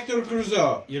Inspector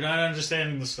Clouseau. You're not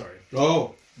understanding the story.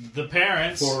 Oh. The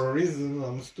parents... For a reason,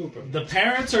 I'm stupid. The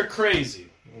parents are crazy.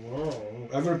 Oh,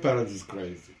 every parent is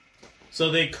crazy.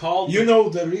 So they called... You know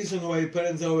the reason why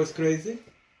parents are always crazy?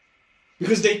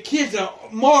 Because their kids are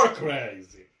more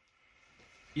crazy.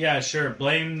 Yeah, sure.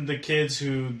 Blame the kids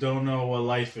who don't know what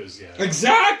life is yet.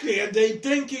 Exactly! And they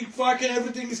thinking fucking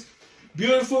everything is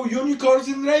beautiful unicorns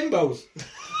and rainbows.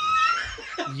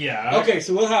 Yeah. Okay,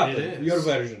 so what It happened? is. Your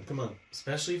version, come on.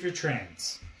 Especially if you're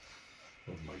trans.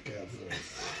 Oh my god.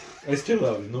 I still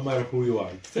love you, no matter who you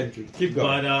are. Thank you. Keep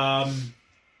going. But,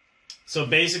 so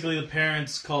basically the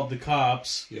parents called the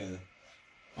cops. Yeah.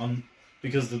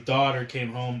 Because the daughter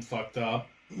came home fucked up.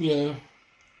 Yeah.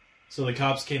 So the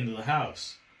cops came to the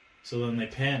house. So then they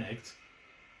panicked.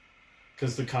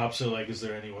 Because the cops are like, is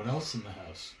there anyone else in the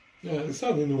house? Yeah, the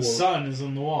son in the wall. The son is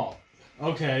in the wall.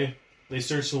 Okay. They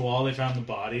searched the wall, they found the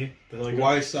body. They're like,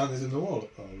 why son is in the wall?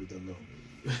 Oh, we don't know.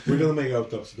 We're gonna make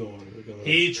autopsy, don't worry. We're gonna...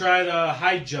 He tried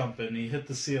high jumping and he hit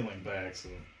the ceiling by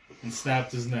accident. And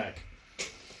snapped his neck.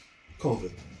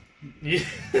 COVID.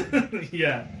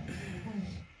 Yeah.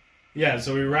 Yeah,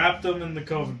 so we wrapped him in the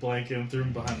COVID blanket and threw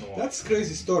him behind the wall. That's a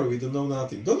crazy story. We don't know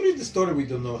nothing. Don't read the story we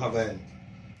don't know how to end.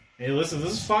 Hey, listen,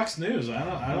 this is Fox News.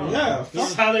 I don't Yeah, know. This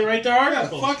is how they write their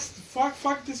articles.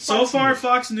 Fuck this. So far,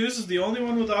 Fox News is the only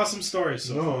one with awesome stories.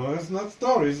 So far. No, it's not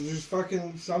stories. It's just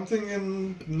fucking something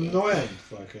in no end.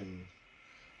 Fucking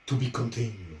to be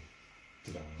continued.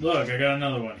 Look, I got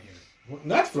another one here.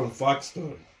 Not from Fox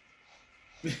story.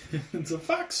 It's a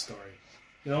Fox story.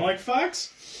 You don't like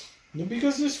Fox? No,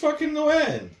 because there's fucking no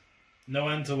end. No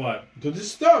end to what? To the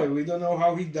story. We don't know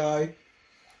how he died.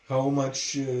 How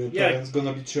much parents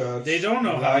gonna be charged? They don't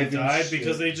know how he Live and died shit.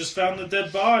 because they just found the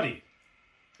dead body.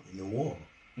 In the wall.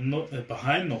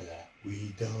 Behind the wall.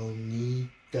 We don't need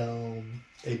down.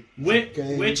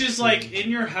 Which is like in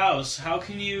your house. How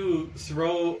can you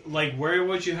throw where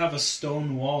would you have a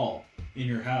stone wall in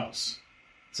your house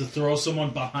to throw someone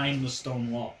behind the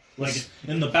stone wall? Like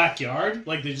in the backyard?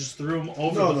 Like they just threw him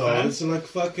over the fence? It's like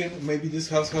fucking. Maybe this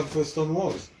house have stone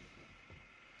walls.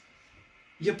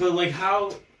 Yeah, but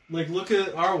how? Look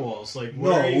at our walls. Where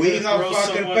No, are you we gonna have throw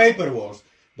fucking someone- paper walls.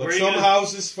 But Where are you some gonna-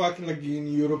 houses fucking like in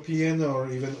European or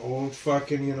even old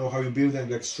fucking, how you build them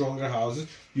like stronger houses.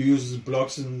 You use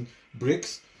blocks and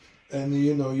bricks and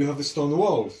you have a stone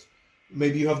walls.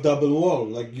 Maybe you have double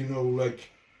wall,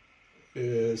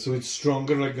 so it's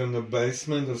stronger like on the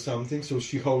basement or something, so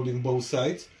she holding both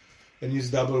sides and use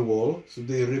double wall. So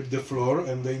they rip the floor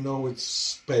and they know it's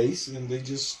space and they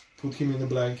just put him in a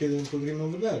blanket and put him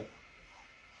over there.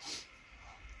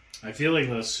 I feel like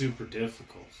that's super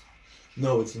difficult.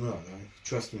 No, it's not.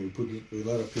 Trust me, we put a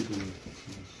lot of people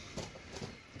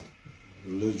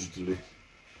allegedly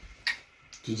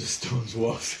to the stones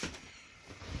walls.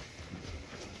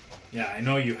 Yeah, I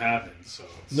know you haven't. So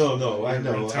No, I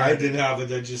know. retarded. I didn't have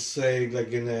it. I just say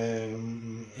like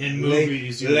in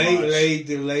movies you late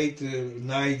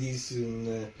 90s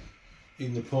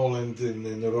in Poland and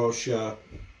in Russia.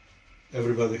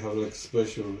 Everybody have like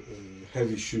special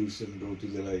heavy shoes and go to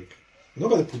the lake.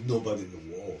 Nobody put nobody in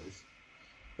the walls.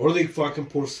 Or they fucking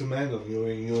pour cement on you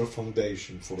in your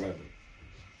foundation forever.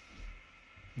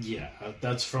 Yeah,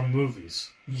 that's from movies.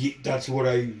 Yeah, that's what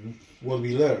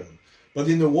we learn. But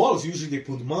in the walls, usually they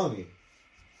put money.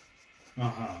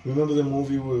 Remember the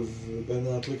movie with Ben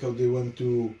Affleck, how they went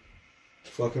to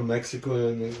fucking Mexico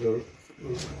and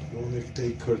they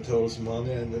take cartels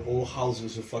money and the whole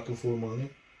houses are fucking full of money?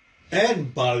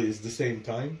 and Bali at the same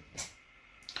time.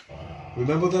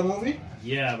 Remember that movie?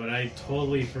 Yeah, but I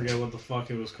totally forget what the fuck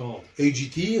it was called.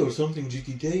 AGT or something,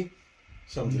 GTT?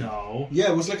 Something. No.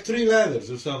 Yeah, it was like 3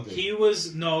 letters or something. He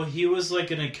was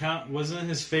like an account. Wasn't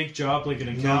his fake job like an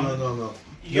accountant? No.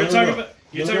 You're talking about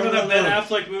that Ben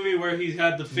Affleck movie where he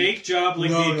had the fake job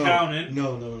like the accountant.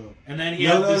 No. And then he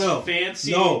had this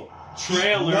fancy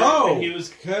trailer. No. And he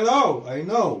was. Hello, I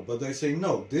know, but I say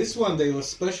no. This one, they were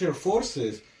special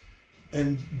forces,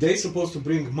 and they supposed to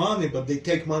bring money, but they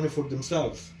take money for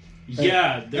themselves.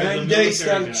 Yeah, and they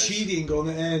start cheating on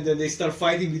the end, and they start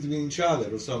fighting between each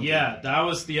other or something. Yeah, that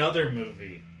was the other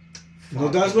movie. No,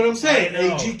 that's what I'm saying.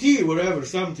 AGT, whatever,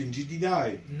 something. GT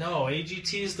died. No,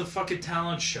 AGT is the fucking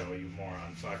talent show, you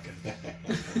moron. Fucking.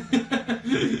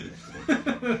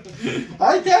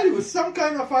 I tell you, it was some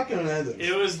kind of fucking letter.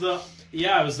 It was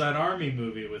that army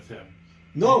movie with him.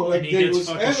 No, like and he they gets was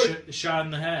fucking shot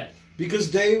in the head.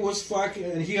 Because they was fucking,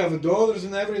 and he have daughters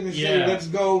and everything. They say, let's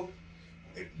go.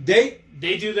 They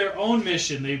do their own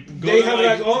mission. They have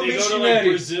like own missionaries. Go to like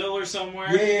Brazil or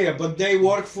somewhere. Yeah, but they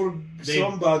work for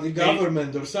somebody,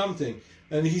 government or something.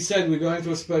 And he said, we're going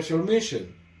to a special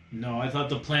mission. No, I thought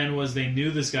the plan was they knew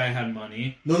this guy had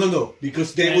money. No.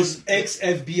 Because they was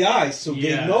ex-FBI, so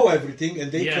they know everything,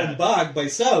 and they come back by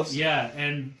selves. Yeah,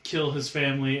 and kill his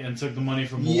family and took the money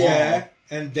from the wall.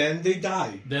 And then they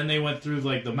die. Then they went through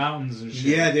like the mountains and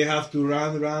shit. Yeah, they have to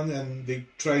run, and they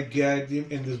try to get him.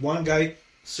 And this one guy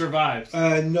survived.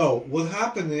 No, what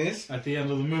happened is at the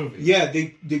end of the movie. Yeah,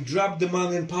 they dropped the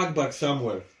money and packed back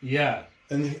somewhere. Yeah,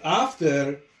 and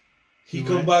after he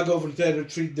come back over there to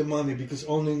treat the money because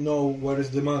only know where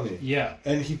is the money. Yeah,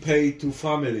 and he paid to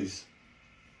families.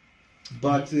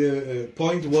 But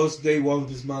point was they want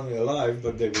this money alive,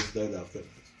 but they was dead after.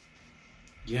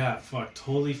 Yeah, fuck,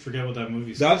 totally forget what that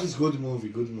movie's called. That is good movie.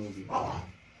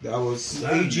 That was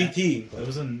AGT. That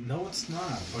was no, it's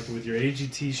not. Fucking with your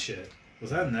AGT shit. Was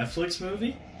that a Netflix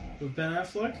movie with Ben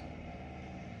Affleck?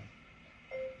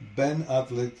 Ben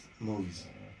Affleck movies.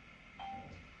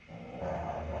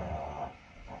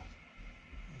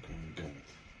 Okay, got it.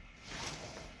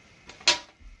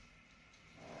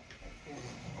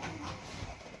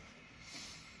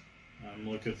 I'm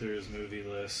looking through his movie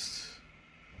list.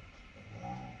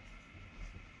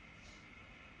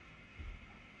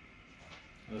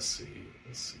 Let's see.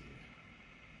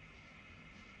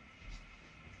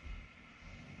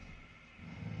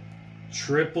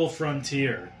 Triple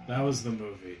Frontier. That was the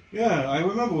movie. Yeah, I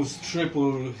remember it was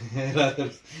triple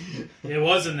letters. It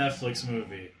was a Netflix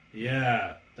movie.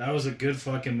 Yeah, that was a good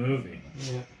fucking movie.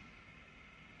 Yeah.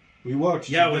 We watched.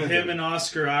 Yeah, with him and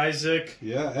Oscar Isaac.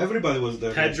 Yeah, everybody was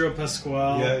there. Pedro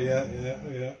Pascal.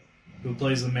 Yeah. Who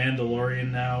plays the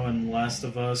Mandalorian now in Last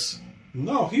of Us.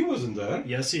 No, he wasn't there.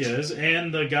 Yes, he is.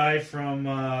 And the guy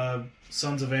from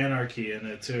Sons of Anarchy in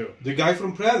it, too. The guy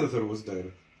from Predator was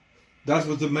there. That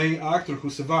was the main actor who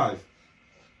survived.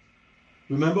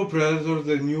 Remember Predator,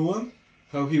 the new one?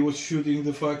 How he was shooting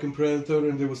the fucking Predator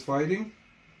and they was fighting?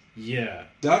 Yeah.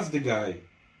 That's the guy.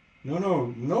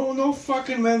 No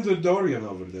fucking Mandalorian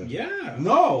over there. Yeah.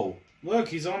 No. Look,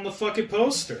 he's on the fucking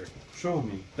poster. Show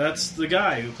me. That's the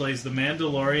guy who plays the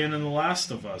Mandalorian in The Last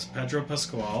of Us, Pedro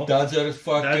Pascal. That's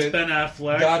Ben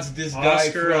Affleck. That's this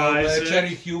Oscar guy from Isaac. Cherry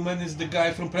Human is the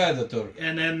guy from Predator.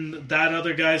 And then that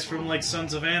other guy's from like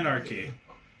Sons of Anarchy.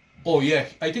 Oh yeah,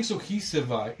 I think so. He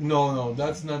survived. No,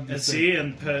 that's not the same. See,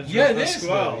 and Pedro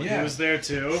Pascal, he was there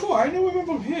too. Oh, I don't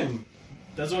remember him.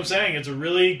 That's what I'm saying. It's a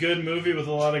really good movie with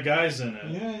a lot of guys in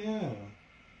it. Yeah.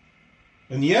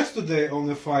 And yesterday on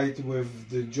the fight with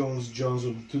the Jones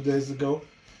 2 days ago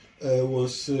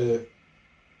was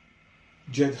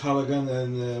Jed Halligan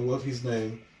and what his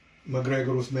name?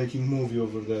 McGregor was making movie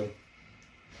over there.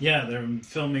 Yeah, they're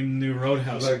filming the new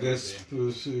Roadhouse. Like this,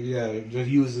 just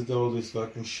used all this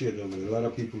fucking shit over there. A lot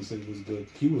of people said it was good.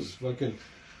 He was fucking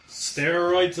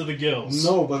steroids to the gills.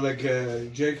 No, but like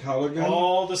Jake Halligan.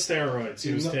 All the steroids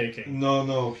he was taking.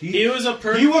 No. He was a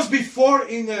He was before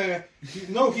in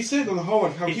he said on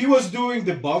Howard how he was doing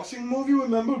the boxing movie,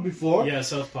 remember before? Yeah,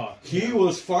 Southpaw. He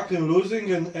was fucking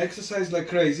losing and exercised like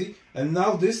crazy. And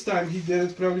now this time he did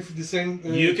it probably for the same...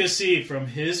 You can see from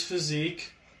his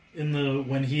physique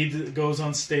when he goes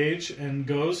on stage and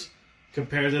goes,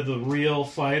 compared to the real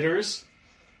fighters...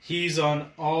 He's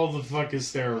on all the fucking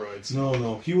steroids.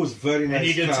 No. He was very nice. And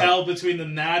you can tell between the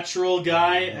natural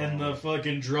guy and the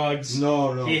fucking drugs.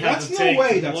 No. He that's no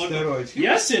way that's steroids.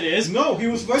 Yes, it is. No, he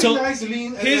was very nice,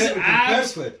 lean, and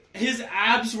everything. His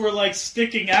abs were like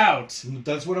sticking out.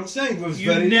 That's what I'm saying.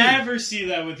 You never see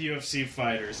that with UFC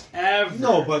fighters. Ever.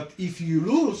 No, but if you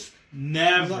lose...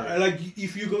 Never. Like,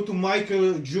 if you go to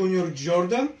Michael Jr.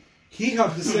 Jordan... he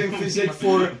had the same physique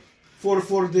for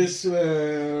this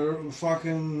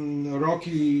fucking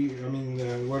Rocky. I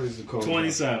mean, what is it called?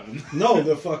 27. No,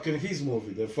 the fucking his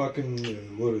movie. The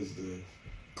fucking what is the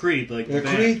Creed, like the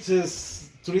band. Creed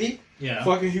 3. Yeah.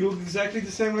 Fucking, he looked exactly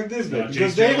the same like this guy. No,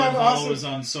 Because Jake they have Gyllenhaal awesome. was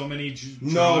on so many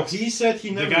No, drugs. he said he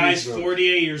never. The guy's used drugs.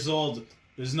 48 years old.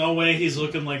 There's no way he's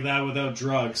looking like that without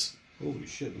drugs. Holy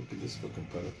shit! Look at this fucking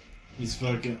parrot. He's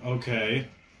fucking okay.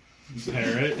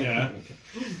 Parrot, yeah.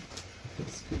 Okay.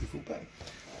 That's a beautiful parrot.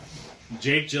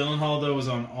 Jake Gyllenhaal though was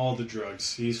on all the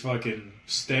drugs. He's fucking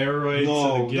steroids. to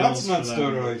No, the that's gills not for that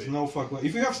steroids. movie. No fuck.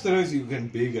 If you have steroids, you can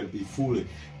bigger, be fully.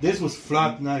 This was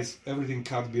flat, nice, everything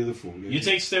cut beautiful. You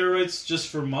take steroids just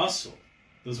for muscle.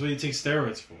 That's what you take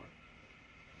steroids for.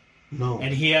 No.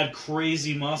 And he had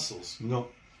crazy muscles. No.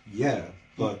 Yeah,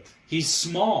 but He's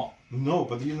small. no,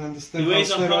 but you don't understand He how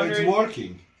weighs steroids 100.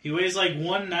 working. He weighs like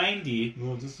 190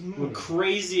 No, it doesn't matter. with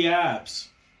crazy abs.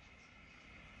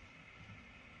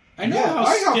 I know Yeah, how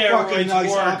I have fucking steroids nice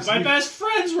work. abs My with- best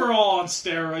friends were all on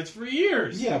steroids for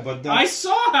years. Yeah, but I that's,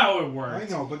 saw how it I worked.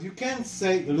 know, but you can't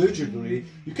say allegedly.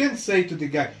 You can't say to the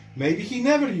guy, maybe he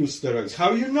never used steroids.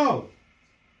 How you know?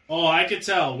 Oh, I could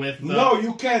tell with the, No,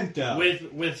 you can't tell.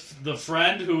 with the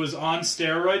friend who was on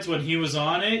steroids when he was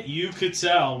on it. You could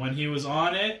tell when he was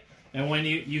on it, and when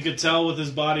you could tell with his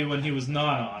body when he was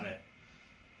not on it.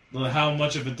 How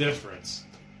much of a difference?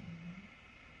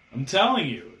 I'm telling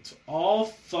you, it's all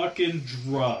fucking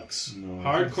drugs. No,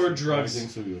 I Hardcore think so. drugs. I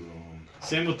think so. You're wrong.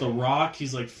 Same with The Rock.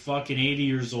 He's like fucking 80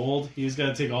 years old. He's got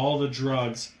to take all the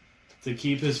drugs to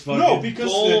keep his fucking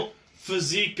because full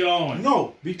physique going.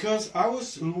 No, because I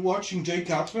was watching Jay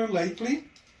Cutler lately,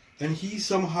 and he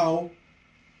somehow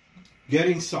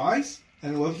getting size.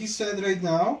 And what he said right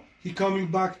now, he coming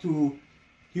back to,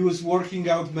 he was working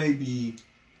out maybe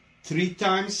 3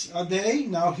 times a day.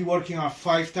 Now he working out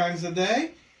 5 times a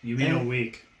day. You mean And- a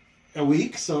week? A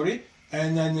week, sorry.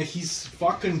 And then his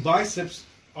fucking biceps,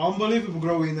 unbelievable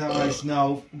growing eyes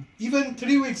now. Even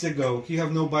 3 weeks ago, he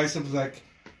have no biceps like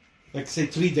say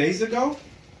 3 days ago,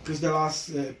 because the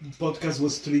last podcast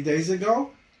was 3 days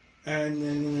ago.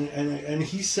 And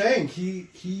he's saying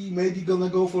he maybe gonna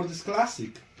go for this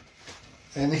classic.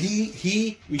 And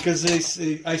he because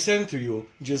I sent to you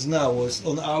just now was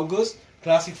on August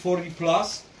classic 40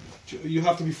 plus. You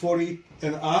have to be 40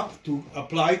 and up to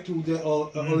apply to the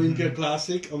Olympia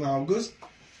Classic on August.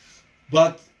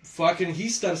 But fucking he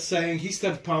starts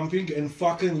pumping and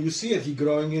fucking you see it, he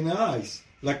growing in the eyes.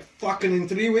 Like fucking in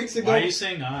 3 weeks ago. Why are you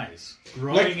saying eyes?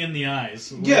 Growing in the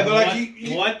eyes. Yeah, but like what,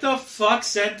 he- what the fuck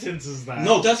sentence is that?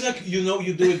 No, that's like you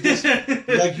doing this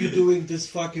like you doing this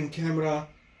fucking camera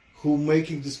who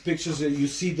making these pictures that you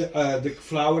see the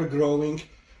flower growing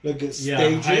like the yeah,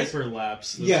 stages.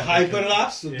 hyperlapse. Yeah,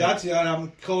 hyperlapse. So Yeah. that's what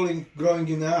I'm calling growing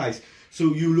in the eyes.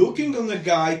 So you're looking on the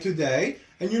guy today,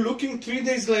 and you're looking 3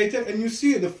 days later, and you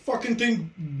see the fucking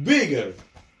thing bigger.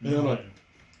 And I'm like,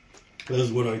 that's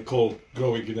what I call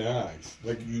growing in the eyes.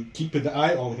 Like you keep an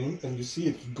eye on him, and you see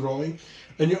it growing,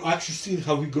 and you actually see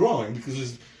how he's growing because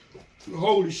it's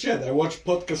holy shit. I watched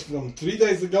podcast from 3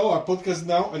 days ago. I podcast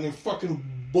now, and they fucking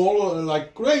ball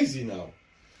like crazy now.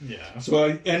 Yeah.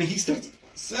 So and he starts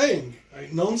saying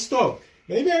non-stop,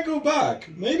 maybe I go back,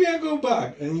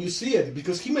 and you see it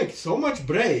because he makes so much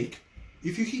break.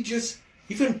 If he just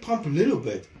even pump a little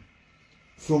bit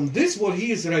from this what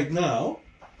he is right now,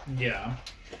 Yeah.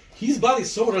 his body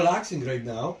is so relaxing right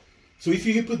now. So if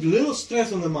you put little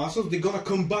stress on the muscles, they're gonna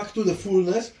come back to the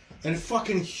fullness and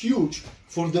fucking huge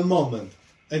for the moment,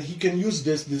 and he can use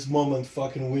this moment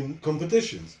fucking win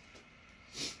competitions.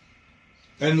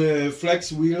 And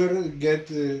Flex Wheeler get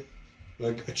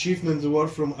like achievement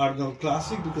award from Arnold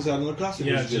Classic because Arnold Classic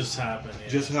Yeah, was it just happened. Yeah.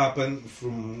 just happened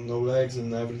from no legs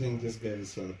and everything. This guy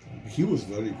is he was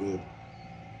very good.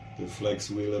 The Flex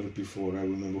Wheeler before, I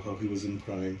remember how he was in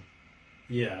prime.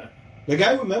 Yeah. Like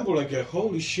I remember like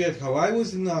holy shit how I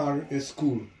was in our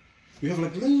school. We have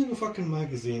like little fucking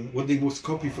magazine what they was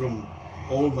copy from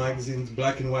old magazines,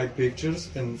 black and white pictures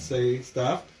and say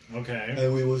stuff. Okay. And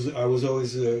I was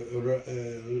always,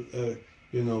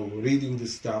 reading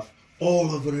this stuff all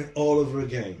over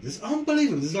again. This is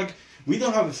unbelievable. It's like we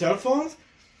don't have cell phones,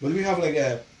 but we have like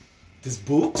these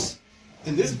books,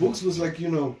 and these books was like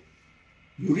you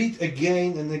read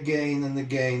again and again and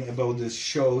again about these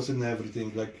shows and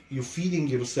everything. Like you're feeding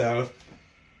yourself,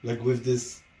 like with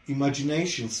this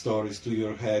imagination stories to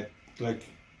your head, like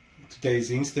today's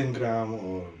Instagram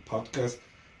or podcast.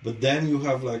 But then you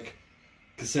have like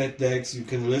cassette decks, you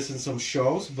can listen some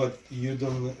shows, but you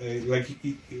don't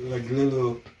like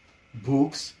little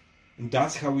books, and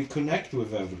that's how we connect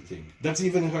with everything. That's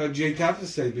even how Jay Carter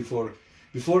said before.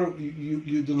 before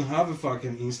you don't have a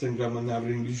fucking Instagram and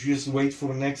everything. You just wait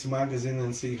for the next magazine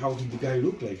and see how did the guy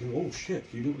look like. And, oh shit,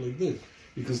 he look like this,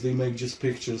 because they make just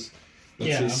pictures.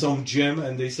 Let's say some gym,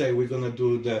 and they say we're gonna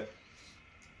do the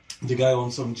guy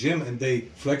on some gym, and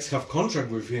Flex have contract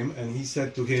with him, and he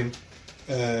said to him,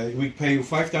 we pay you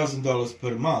 $5,000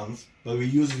 per month, but we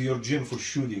use your gym for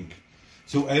shooting.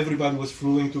 So everybody was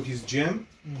flew to his gym,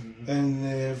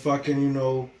 and fucking,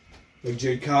 like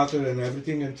Jay Carter and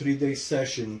everything, and 3-day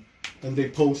session, and they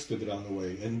posted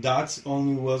Runaway. And that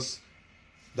was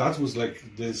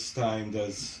like this time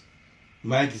that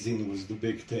magazine was the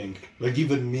big thing. Like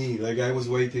even me, like I was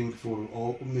waiting for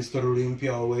Mr.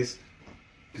 Olympia always,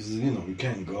 because you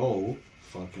can't go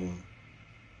fucking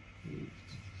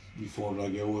before.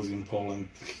 Like I was in Poland,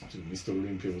 Mr.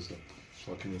 Olympia was like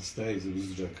fucking in States. It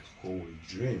was like holy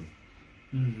dream.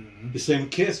 The same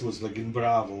Kiss was like in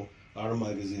Bravo, our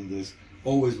magazine. This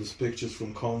always was pictures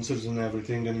from concerts and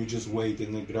everything, and you just wait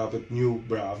and then grab a new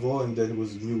Bravo, and then it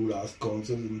was new last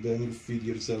concert, and then you feed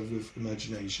yourself with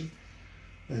imagination.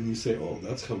 And you say, oh,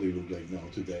 that's how they look like now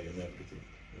today and everything.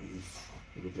 And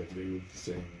they look like they look the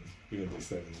same in the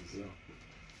 70s.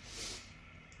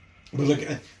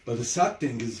 But the sad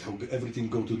thing is how everything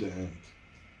go to the end.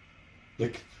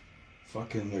 Like,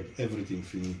 fucking like everything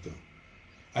finito.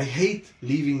 I hate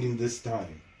living in this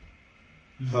time.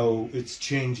 How it's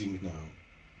changing now.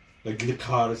 Like the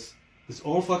cars. It's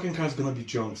all fucking cars gonna be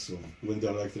junk soon when the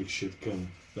electric shit come.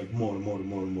 Like more.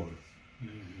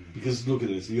 Because look at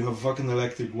this, you have fucking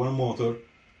electric, one motor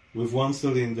with one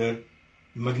cylinder,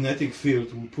 magnetic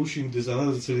field pushing this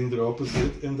another cylinder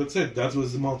opposite, and that's it. That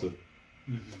was the motor.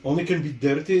 Only can be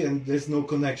dirty and there's no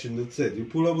connection. That's it. You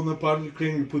pull up on a party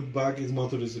crane, you put back, his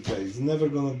motor is okay. It's never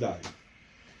gonna die.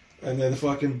 And then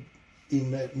fucking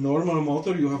in a normal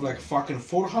motor, you have like fucking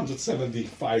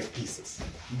 475 pieces.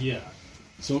 Yeah.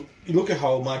 So look at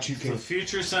how much you can. The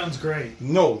future sounds great.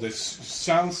 No, this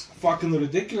sounds fucking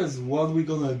ridiculous. What we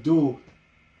gonna do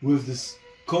with these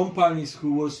companies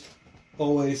who was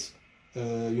always,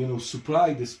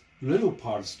 supply these little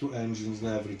parts to engines and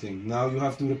everything? Now you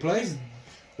have to replace,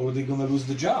 or they're gonna lose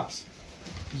the jobs.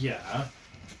 Yeah.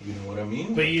 You know what I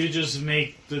mean? But you just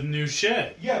make the new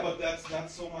shit. Yeah, but that's not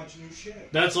so much new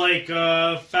shit. That's like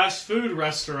fast food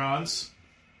restaurants.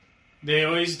 They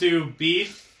always do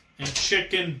beef and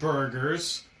chicken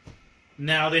burgers.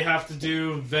 Now they have to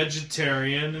do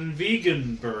vegetarian and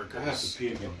vegan burgers. I have to pee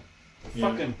again. Yeah.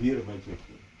 Fucking beer, my people.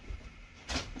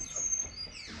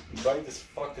 Buy this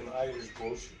fucking Irish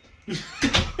bullshit.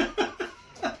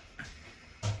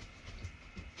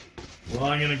 Well,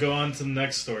 I'm gonna go on to the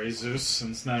next story, Zeus,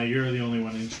 since now you're the only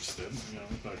one interested.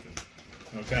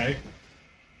 Okay?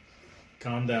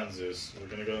 Calm down, Zeus. We're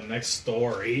gonna go to the next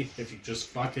story if you just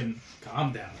fucking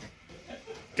calm down.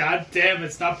 God damn,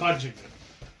 it's not punching me.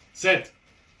 Sit.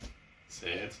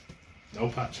 Sit. No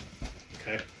punching.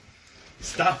 Okay?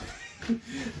 Stop.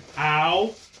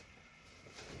 Ow.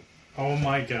 Oh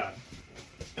my god.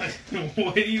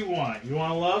 What do you want? You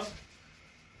want love?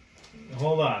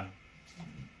 Hold on.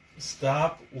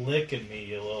 Stop licking me,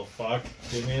 you little fuck.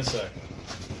 Give me a second.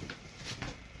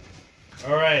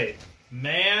 Alright.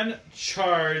 Man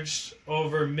charged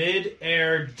over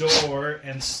mid-air door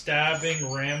and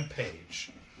stabbing rampage.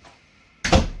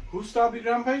 Who stabbing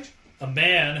rampage? A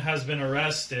man has been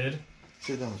arrested.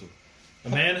 Sit down, sir. A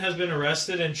man has been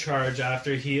arrested and charged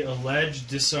after he alleged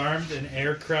disarmed an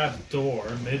aircraft door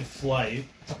mid-flight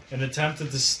and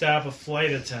attempted to stab a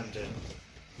flight attendant,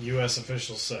 U.S.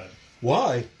 officials said.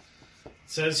 Why? It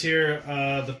says here,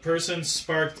 the person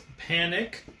sparked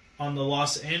panic on the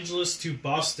Los Angeles to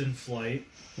Boston flight.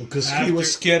 Because he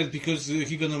was scared because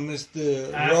he gonna miss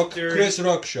the Chris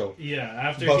Rock show. Yeah,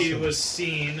 after Boston. He was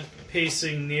seen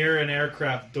pacing near an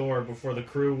aircraft door before the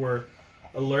crew were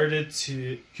alerted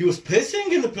to... He was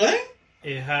pissing in the plane?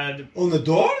 It had... On the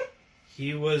door?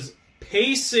 He was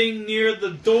pacing near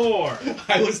the door.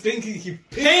 I was thinking he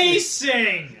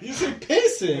Pacing! You said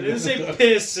pissing. I didn't say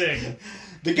pissing.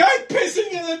 The guy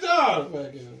pissing in the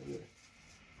door!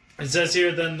 It says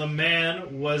here, then the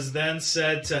man was then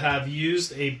said to have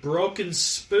used a broken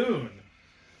spoon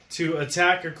to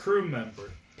attack a crew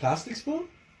member. Plastic spoon?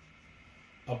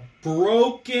 A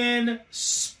broken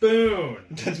spoon.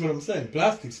 That's what I'm saying.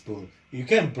 Plastic spoon. You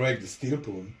can't break the steel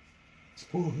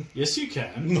spoon. Yes, you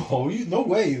can. No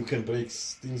way you can break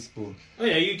steel spoon. Oh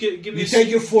yeah, you give me. You take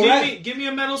your forehead. Give me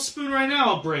a metal spoon right now.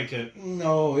 I'll break it.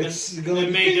 No, it's gonna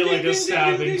be make it like a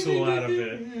stabbing tool out of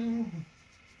it.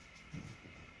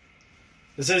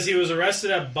 It says he was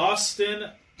arrested at Boston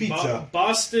Pizza.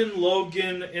 Boston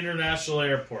Logan International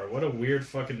Airport. What a weird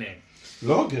fucking name.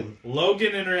 Logan.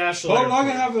 Logan International Oh, Airport.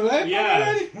 Logan have a airport Yeah.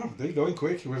 already? Oh, they're going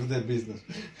quick with that business.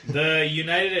 The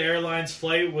United Airlines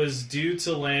flight was due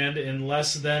to land in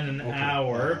less than an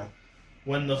hour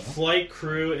when the flight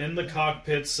crew in the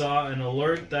cockpit saw an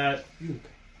alert that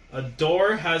a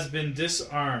door has been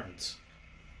disarmed.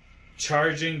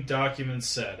 Charging documents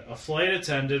said. A flight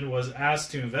attendant was asked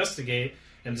to investigate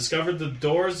and discovered the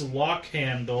door's lock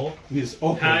handle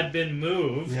had been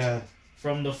moved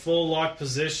from the full lock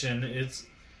position. Its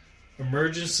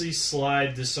emergency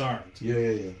slide disarmed.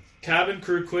 Yeah. Cabin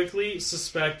crew quickly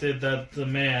suspected that the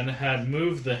man had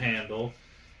moved the handle,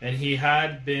 and he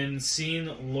had been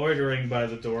seen loitering by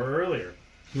the door earlier.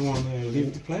 You want to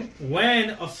leave the plane? When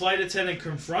a flight attendant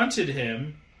confronted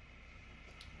him,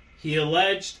 he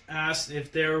asked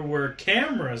if there were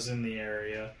cameras in the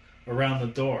area around the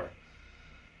door.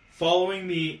 Following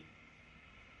the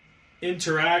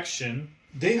interaction...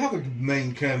 They have a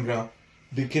main camera.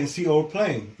 They can see our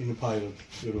plane in the pilot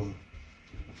room.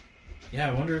 Yeah,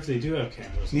 I wonder if they do have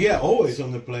cameras. Yeah, always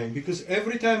on the plane. Because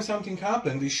every time something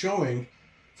happened, it's showing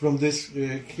from this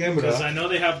camera. Because I know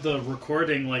they have the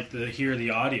recording, like, hear the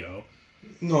audio.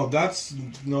 No, that's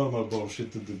normal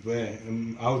bullshit to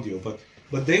the audio.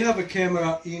 But they have a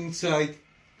camera inside,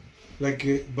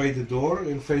 like by the door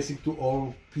and facing to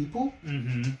all people.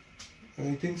 Mm-hmm.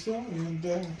 I think so. And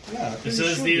yeah. It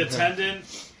says the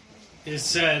attendant is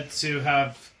said to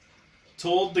have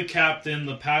told the captain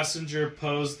the passenger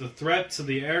posed a threat to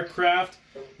the aircraft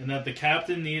and that the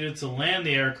captain needed to land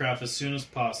the aircraft as soon as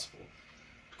possible,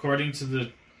 according to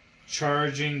the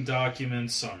charging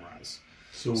document summarize.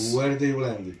 So where they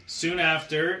landed? Soon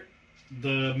after,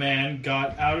 the man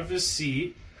got out of his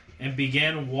seat and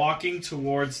began walking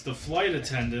towards the flight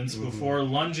attendants before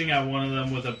lunging at one of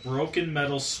them with a broken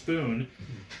metal spoon,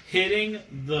 hitting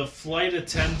the flight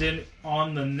attendant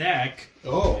on the neck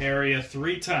area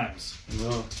 3 times.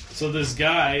 No. So this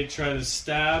guy tried to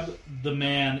stab the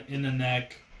man in the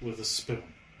neck with a spoon.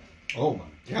 Oh my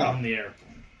God. On the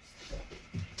airplane.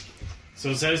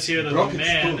 So it says here that the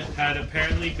man had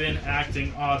apparently been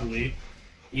acting oddly,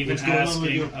 even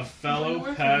asking a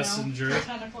fellow passenger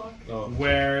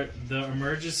where the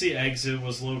emergency exit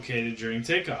was located during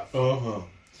takeoff.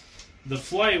 The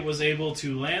flight was able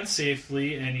to land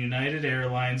safely, and United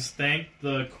Airlines thanked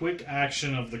the quick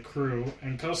action of the crew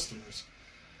and customers.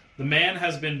 The man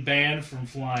has been banned from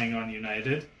flying on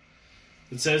United.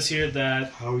 It says here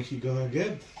that... How is he gonna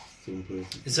get someplace?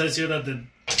 It says here that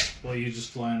well, you just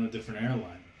fly on a different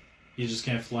airline. You just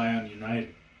can't fly on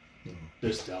United. No.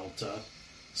 There's Delta,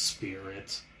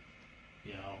 Spirit,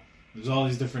 there's all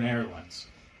these different airlines.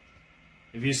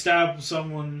 If you stab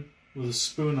someone with a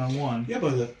spoon on one... Yeah,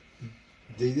 but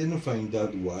they didn't find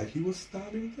out why he was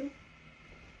stabbing them?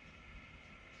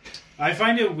 I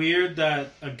find it weird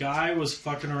that a guy was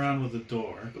fucking around with the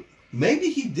door. Maybe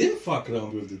he did fuck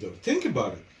around with the door. Think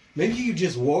about it. Maybe he was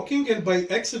just walking and by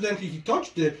accidentally he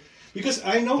touched it. Because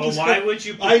I know this... But why would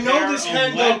you prepare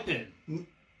a weapon?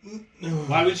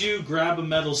 Why would you grab a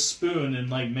metal spoon and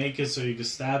make it so you could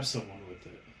stab someone with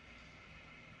it?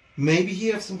 Maybe he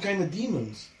has some kind of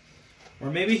demons.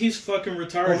 Or maybe he's fucking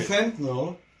retarded. Or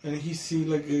fentanyl, and he see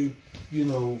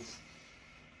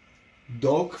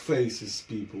dog faces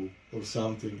people or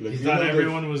something. Like, you thought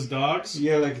everyone was dogs?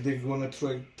 Yeah, like they're gonna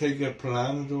try take their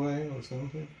planet away or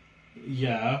something.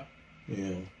 Yeah.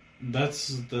 Yeah.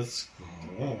 That's. I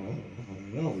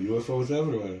don't know. UFOs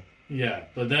everywhere. Yeah,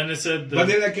 but then it said. But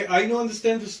then, I don't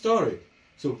understand the story.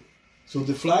 So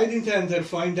the flight attendant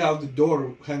find out the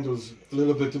door handles a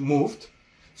little bit moved.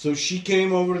 So she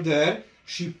came over there.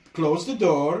 She closed the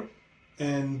door,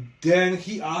 and then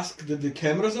he asked the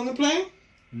cameras on the plane.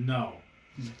 No.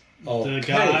 Okay. The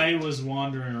guy was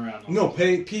wandering around. No,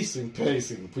 pacing.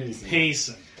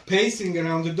 Pacing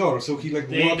around the door, so he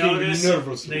walking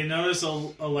nervously. They noticed a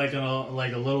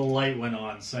little light went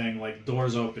on saying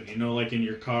doors open. In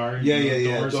your car.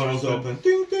 Doors open.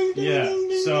 Ding, ding, ding, yeah. Ding,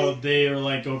 ding, so they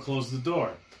are go close the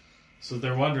door. So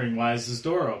they're wondering why is this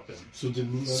door open.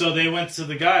 So they went to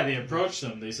the guy. They approached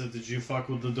him. They said, "Did you fuck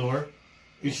with the door?"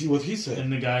 What he said.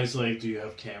 And the guy's like, "Do you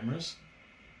have cameras?"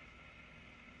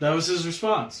 That was his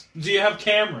response. Do you have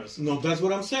cameras? No, that's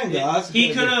what I'm saying.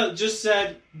 He could have just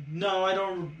said, "No, I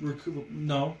don't.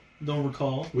 Don't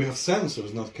recall." We have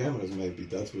sensors, not cameras. Maybe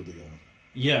that's what they are.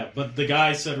 Yeah, but the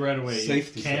guy said right away,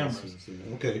 safety cameras. Sensors,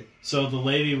 yeah. Okay. So the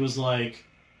lady was like,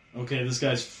 "Okay, this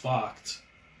guy's fucked."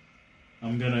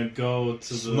 I'm gonna go to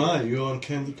the. Smile, you're on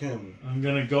Candy Camera. I'm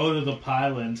gonna go to the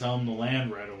pilot and tell him to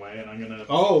land right away, and I'm gonna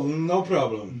Oh, no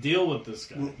problem. deal with this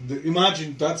guy.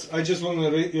 Imagine I just want to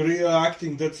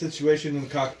reacting that situation in the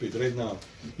cockpit right now.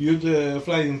 You're the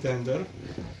flight attendant.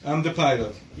 I'm the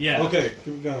pilot. Yeah. Okay,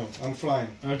 keep going. I'm flying.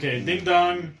 Okay. Ding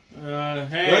dong.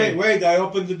 Hey. Wait! I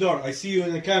opened the door. I see you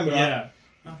in the camera. Yeah.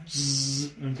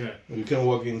 Okay. You can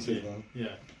walk inside now.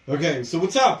 Yeah. Okay, so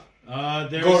what's up?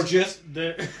 There's, Gorgeous.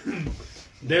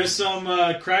 There's some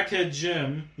crackhead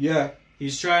Jim. Yeah.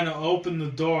 He's trying to open the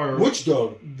door. Which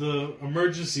door? The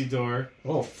emergency door.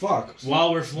 Oh fuck!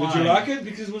 While we're flying. Did you lock it?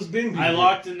 Because it was being. I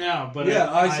locked it now, but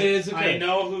yeah, I say it's okay. I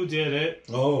know who did it.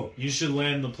 Oh. You should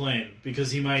land the plane because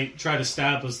he might try to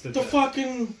stab us to The death.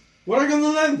 fucking. Where are you gonna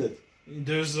land it?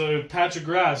 There's a patch of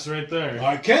grass right there.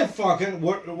 I can't fucking.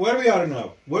 Where we are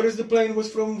now? Where is the plane?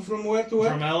 Was from where to where?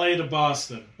 From LA to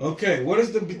Boston. Okay, what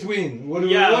is the between? What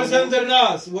is well, under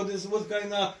us? What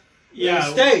kind of Yeah,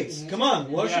 states? Come on,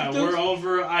 Washington. Yeah, we're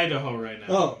over Idaho right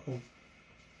now. Oh,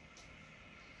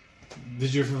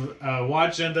 Did your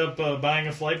watch end up buying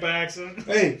a flight by accident?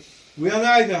 hey, we're in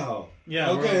Idaho.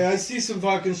 Yeah. Okay, I see some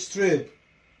fucking strip,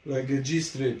 like a G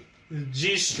strip.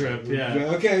 G-strip.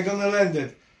 Yeah. Okay, I'm gonna land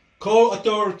it. Call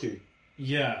authority.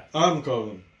 Yeah. I'm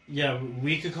calling. Yeah.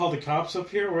 We could call the cops up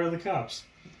here. Where are the cops?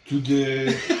 To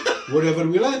the wherever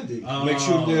we landing. Make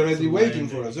sure they're already waiting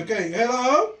for us. Okay,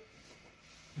 hello.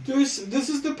 This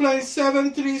is the plane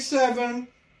 737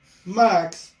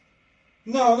 Max.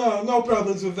 No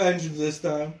problems with engine this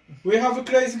time. We have a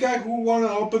crazy guy who wanna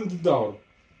open the door.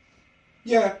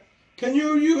 Yeah, can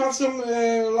you have some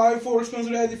law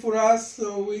enforcement ready for us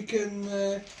so we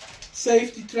can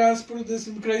safety transport this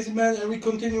crazy man and we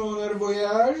continue on our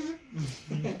voyage?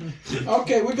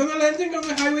 Okay, we're gonna landing on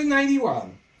the highway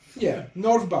 91. Yeah,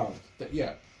 northbound.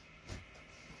 Yeah.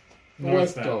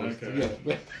 Northbound. Okay.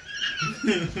 Yeah.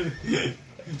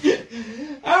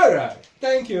 All right.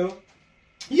 Thank you.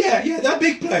 Yeah. That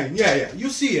big plane. Yeah. You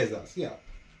see it, us. Yeah.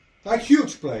 Like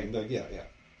huge plane. Like yeah.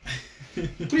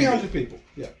 300 people.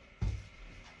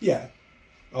 Yeah.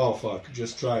 Oh fuck!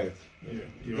 Just try it.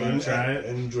 You want to try it?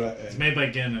 It's made by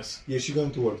Guinness. Yeah, she's going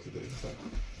to work today.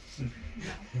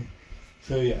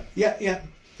 So yeah.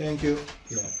 Thank you.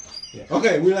 Yeah.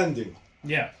 Okay, we're landing.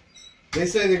 Yeah. They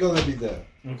say they're gonna be there.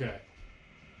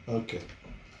 Okay.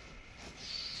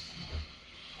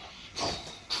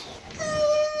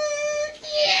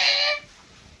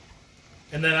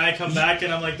 And then I come back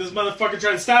and I'm like, this motherfucker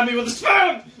tried to stab me with a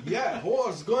spoon! Yeah,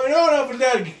 what's going on over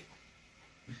there?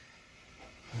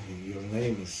 Your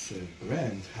name is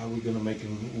Grant. How are we gonna make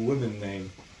a woman name?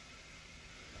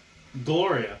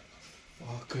 Gloria.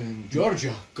 Fucking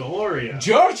Georgia. Gloria.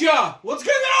 Georgia! What's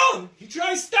going on? He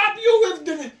tried to stab you with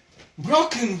the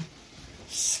broken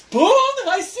spoon?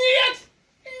 I see it!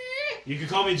 You could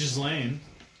call me Ghislaine.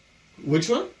 Which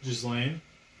one? Ghislaine.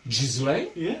 Ghislaine?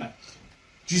 Yeah.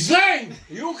 Ghislaine!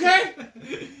 You okay?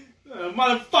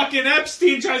 Motherfucking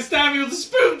Epstein tried to stab me with a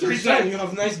spoon 3 Ghislaine, times. you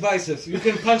have nice biceps. You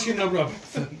can punch in the rubber.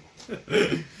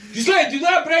 Ghislaine, do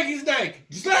not break his neck.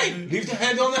 Ghislaine, leave the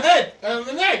head on the head. On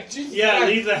the neck. Jesus Yeah, Christ.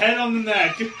 leave the head on the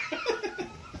neck.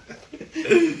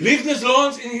 Leave the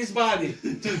stones in his body.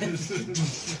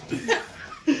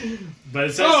 But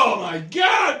it says... Oh my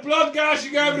god! Blood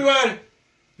gushing everywhere!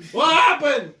 What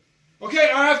happened?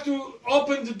 Okay, I have to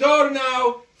open the door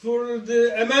now for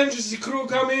the emergency crew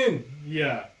come in.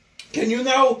 Yeah. Can you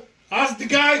now ask the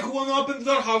guy who won't open the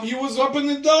door how he was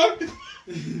opening the door?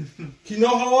 He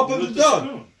know how to open With the door.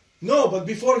 spoon. No, but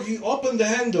before he opened the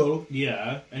handle,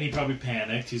 Yeah, and he probably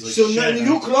panicked. He's like, so shit. then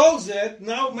you close it.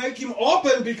 Now make him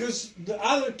open because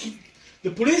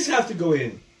the police have to go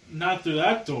in. Not through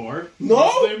that door. No?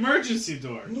 It's the emergency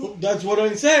door. No, that's what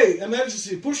I say.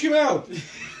 Emergency. Push him out.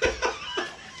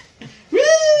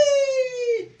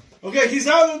 Whee! Okay, he's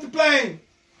out of the plane.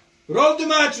 Roll the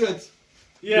mattress.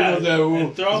 Yeah, You know,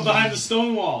 and throw him behind the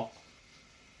stone wall.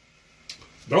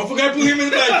 Don't forget to put him in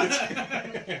the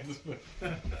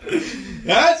blanket.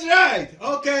 That's right.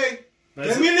 Okay.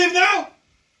 That's Can we leave now?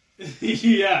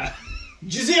 Yeah.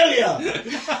 Giselia.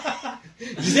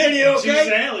 Giselia, okay?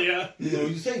 Giselia. No,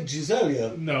 you say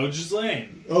Giselia. No,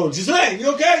 Ghislaine. Oh, Giseline,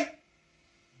 you okay?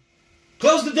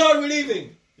 Close the door, we're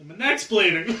leaving. My neck's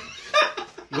bleeding.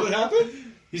 What happened?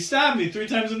 He stabbed me 3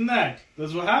 times in the neck.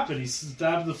 That's what happened. He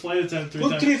stabbed the flight attendant 3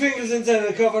 Put times. 3 fingers inside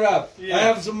and cover up. Yeah. I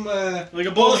have some Like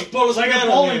a bowling, balls like a on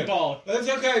bowling here. ball. That's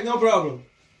okay, no problem.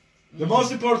 The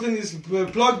most important is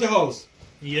plug the hose.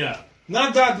 Yeah.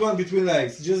 Not that one between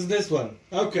legs, just this one.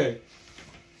 Okay.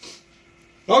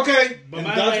 Okay. But and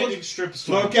my that's landing what... strip is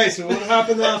So, fine. okay, so what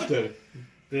happened after?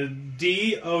 The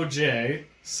DOJ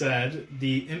said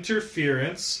the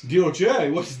interference.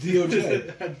 DOJ? What's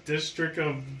DOJ? A district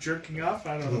of jerking off?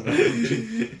 I don't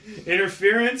know.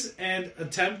 Interference and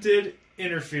attempted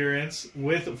interference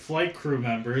with flight crew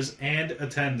members and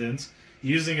attendants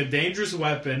using a dangerous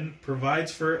weapon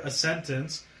provides for a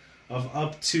sentence of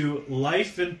up to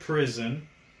life in prison,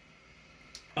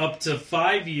 up to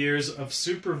 5 years of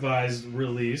supervised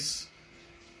release,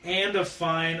 and a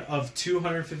fine of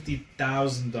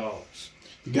 $250,000.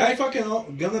 The guy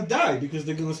fucking gonna die because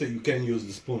they're gonna say you can't use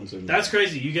the spoons anymore. That's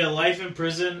crazy. You get life in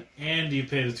prison and you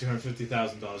pay the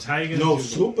 $250,000. How are you gonna No, do that?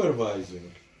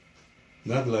 supervising.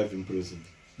 Not life in prison.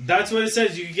 That's what it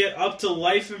says. You get up to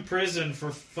life in prison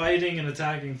for fighting and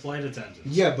attacking flight attendants.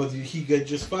 Yeah, but he get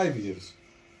just 5 years.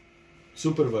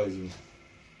 Supervising.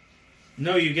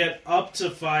 No, you get up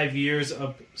to 5 years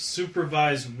of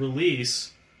supervised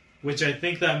release, which I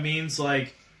think that means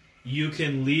like you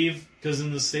can leave, because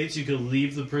in the States you could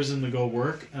leave the prison to go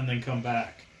work and then come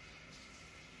back.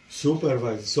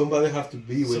 Supervising. Somebody have to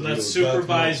be with you. So that's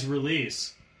supervised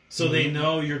release. So they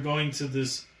know you're going to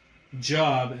this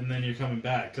job and then you're coming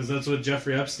back. Because that's what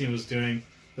Jeffrey Epstein was doing.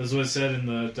 That's what it said in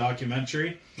the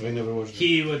documentary. I never watched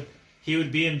it. He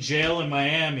would be in jail in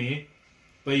Miami,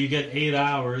 but you get 8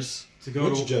 hours to go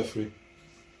Which to... Jeffrey?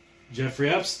 Jeffrey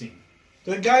Epstein.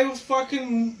 That guy was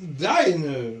fucking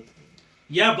dying.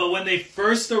 Yeah, but when they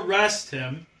first arrest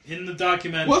him in the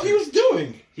documentary... What he was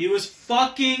doing? He was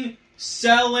fucking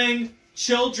selling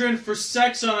children for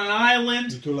sex on an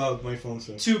island... You're too loud, my phone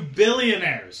says. ...to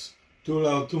billionaires. Too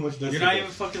loud, too much decibel. You're not even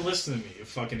fucking listening to me, you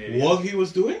fucking idiot. What he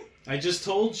was doing? I just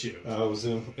told you. I was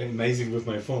amazing with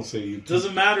my phone, so you...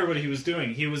 Doesn't matter what he was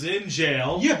doing. He was in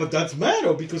jail. Yeah, but that's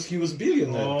matter because he was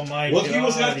billionaire. Oh my god. What he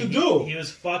was have to do? He was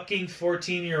fucking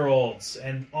 14-year-olds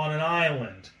and on an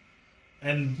island.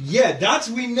 And yeah, that's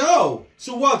we know.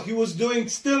 So what? He was doing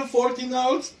still 14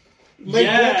 hours? Make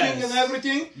booking and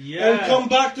everything? Yeah. And come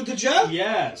back to the jail?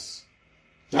 Yes.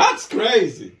 That's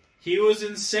crazy. He was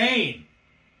insane.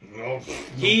 No.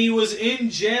 He was in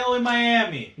jail in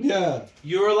Miami. Yeah.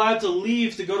 You were allowed to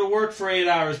leave to go to work for 8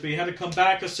 hours, but you had to come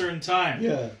back a certain time.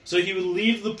 Yeah. So he would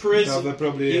leave the prison. No,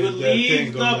 he would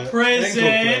leave the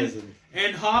prison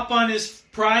and hop on his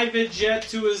private jet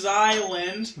to his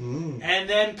island and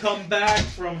then come back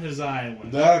from his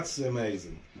island. That's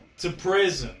amazing. To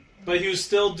prison. But he was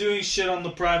still doing shit on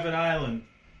the private island.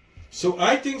 So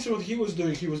I think what he was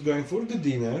doing, he was going for the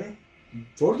dinner,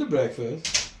 for the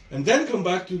breakfast, and then come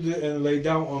back to and lay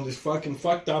down on this fucking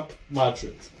fucked up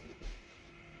mattress.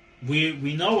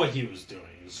 We know what he was doing.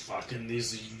 He was fucking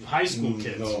these high school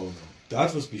kids. No.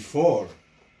 That was before.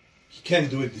 He can't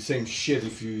do it the same shit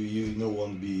if you don't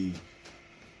want to be...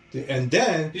 And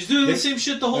then... He's doing the same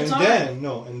shit the whole time.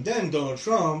 And then Donald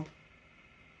Trump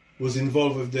was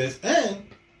involved with this and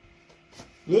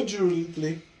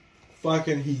legitimately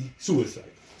fucking he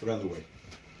suicide. Ran away.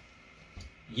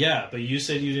 Yeah, but you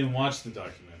said you didn't watch the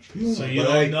documentary. Yeah, so you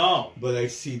don't know. But I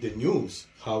see the news,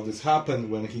 how this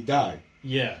happened when he died.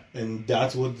 Yeah. And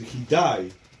that's what he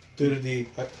died.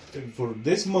 For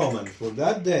this moment, for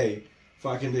that day,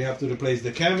 fucking they have to replace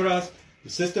the cameras, the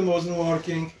system wasn't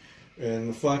working,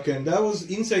 and fucking that was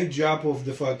inside job of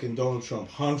the fucking Donald Trump,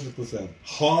 100%.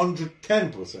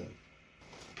 110%.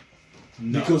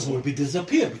 No. Because we'll be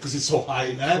disappear, because it's so high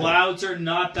in heaven. Clouds are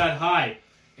not that high.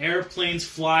 Airplanes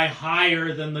fly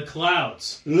higher than the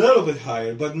clouds. A little bit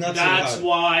higher, but not so high. That's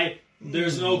why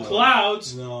there's no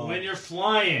clouds when you're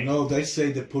flying. No, they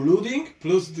say the polluting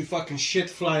plus the fucking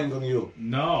shit flying on you.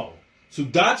 No. So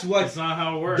that's what... That's not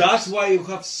how it works. That's why you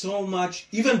have so much...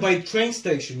 Even by train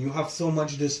station, you have so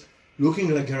much this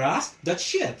looking like grass. That's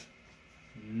shit.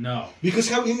 No. Because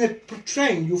how in a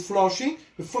train, you flushing,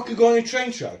 you fucking go on a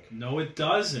train track. No, it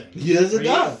doesn't. Yes, it does.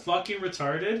 Are you fucking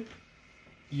retarded?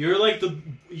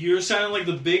 You're sounding like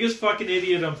the biggest fucking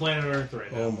idiot on planet Earth right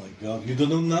now. Oh my god, you don't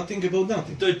know nothing about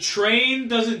nothing. The train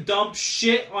doesn't dump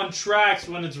shit on tracks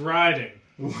when it's riding.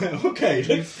 Well, okay.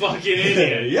 You fucking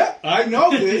idiot. Yeah, I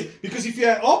know this, because if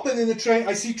you're open in the train,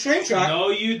 I see train track.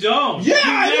 No, you don't.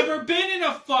 Yeah, You've never been in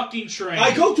a fucking train.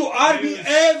 I go to Army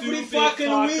every stupid fucking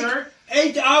fucker. week.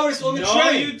 8 hours on the train. No,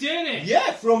 you didn't.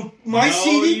 Yeah, from my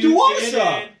city to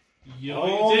Warsaw.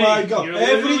 Oh my god. You're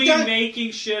Every literally time...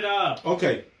 making shit up.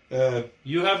 Okay.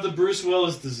 You have the Bruce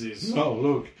Willis disease. No,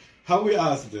 look. How we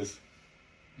ask this?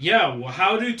 Yeah, well,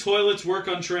 how do toilets work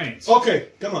on trains? Okay,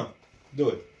 come on. Do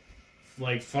it.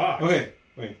 Like, fuck. Okay,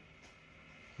 wait.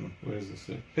 Where is this?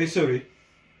 Hey Siri.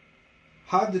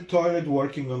 How the toilet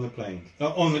working on the plane?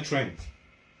 On the train?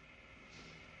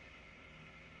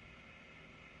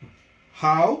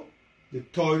 How the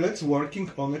toilets working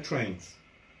on the trains?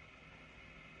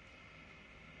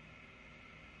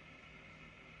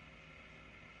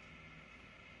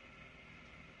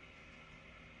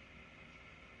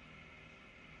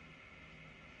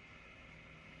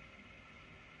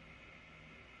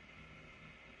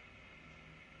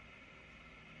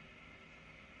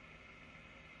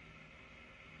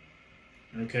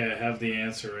 Okay, I have the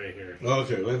answer right here.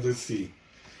 Okay, let's see.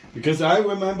 Because I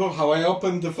remember how I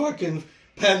opened the fucking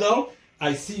pedal,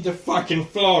 I see the fucking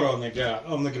floor on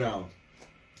the ground.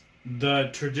 The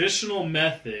traditional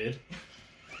method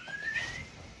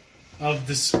of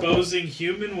disposing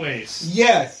human waste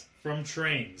Yes. from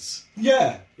trains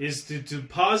Yeah. is to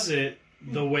deposit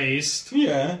the waste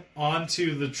Yeah.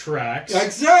 onto the tracks.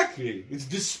 Exactly. It's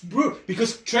this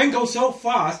because train goes so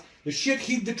fast, the shit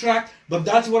hit the track. But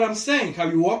that's what I'm saying. How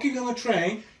you're walking on a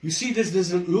train, you see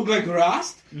this look like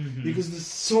rust because there's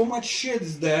so much shit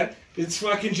is there. It's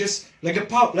fucking just like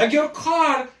like your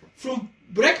car from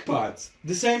brake pads.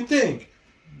 The same thing.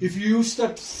 If you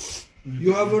start,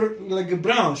 you have like a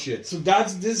brown shit. So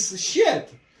that's this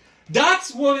shit.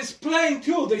 That's what is playing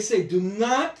too. They say do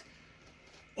not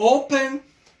open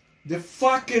the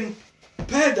fucking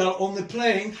pedal on the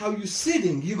plane. How you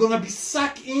sitting? You're gonna be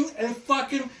sucked in and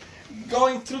fucking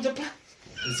going through the plane.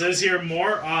 It says here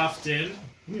more often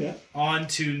Yeah.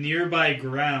 onto nearby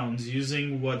grounds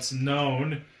using what's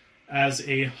known as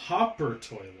a hopper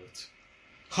toilet.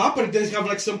 Hopper, they have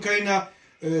like some kind of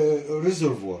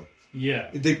reservoir. Yeah.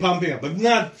 They pump it up, but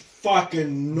not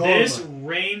fucking normal. This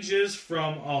ranges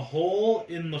from a hole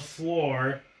in the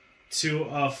floor to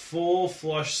a full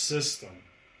flush system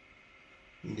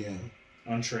Yeah.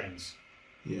 on trains.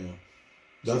 Yeah.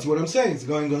 That's what I'm saying. It's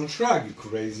going on a track. You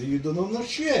crazy. You don't know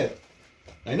shit.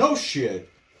 I know shit.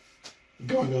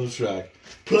 Going on a track.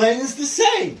 Plane is the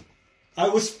same. I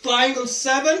was flying on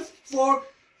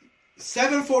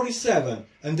 747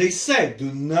 and they said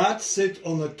do not sit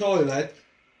on a toilet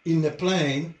in the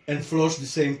plane and flush the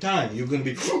same time. You're going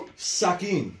to be sucked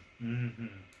in. Mm-hmm.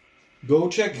 Go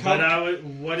check how...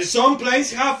 What if... Some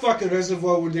planes have fucking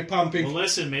reservoir where they're pumping... Well,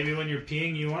 listen, maybe when you're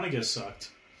peeing, you want to get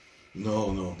sucked.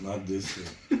 No, not this way.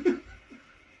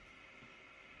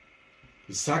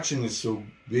 The suction is so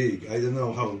big. I don't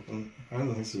know how... I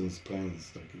don't think so in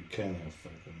planes. Like, you can have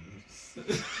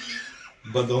fucking...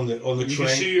 But on the You train...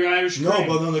 can shoot your Irish No, cream.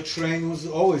 but on the train it was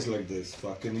always like this.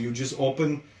 Fucking, you just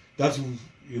open... That's...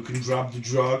 You can drop the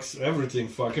drugs, everything,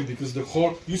 fucking, because the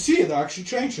whole... You see it, actually,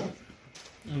 train track.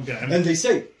 Okay. And they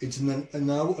say it's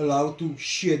now allowed to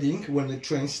shedding when the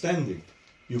train's standing.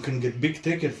 You can get big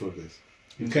ticket for this.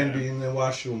 You can't be in the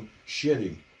washroom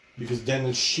shedding because then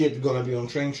the shit gonna be on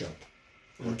train track.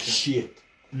 Okay. Shit.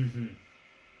 Mm-hmm.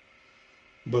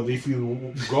 But if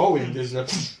you go in, there's like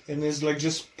and it's like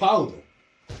just powder.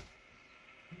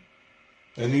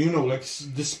 And you know, like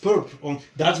the spurt on.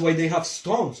 That's why they have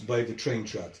stones by the train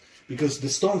tracks because the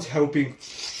stones helping.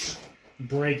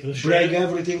 Break the shit. Break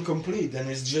everything complete, and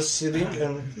it's just sitting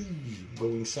and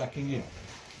going sucking in.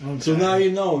 Okay. So now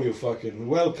you know you're fucking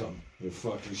welcome. You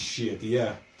fucking shit,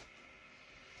 yeah.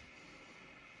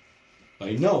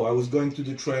 I know. I was going to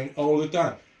the train all the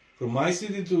time, from my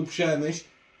city to Przemyśl,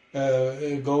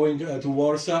 going to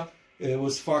Warsaw. It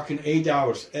was fucking 8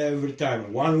 hours every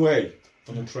time, one way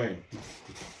on the train.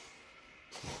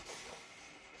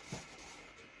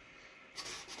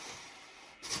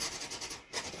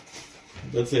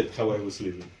 That's it, how I was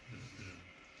living.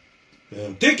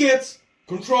 Tickets!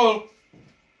 Control!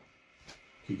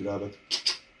 He grab it,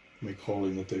 make hole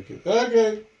in the ticket.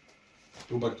 Okay!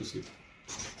 Go back to sleep.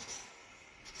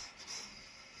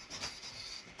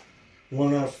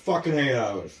 1 hour, fucking 8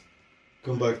 hours.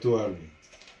 Come back to army.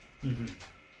 Mm-hmm.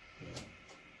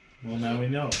 Well, now we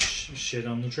know. Shit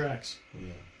on the tracks.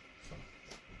 Yeah.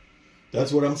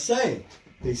 That's what I'm saying.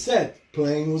 They said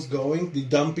plane was going, they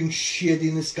dumping shit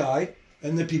in the sky,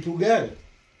 and the people get it.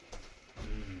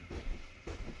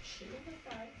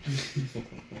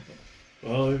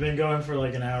 Well, we've been going for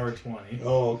like an hour 20.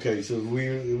 Oh, okay. So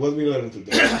what we learned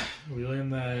today? We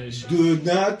learned that... Do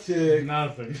not...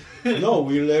 Nothing. No,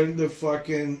 we learned the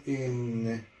fucking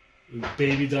in...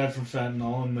 Baby died from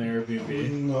fentanyl in the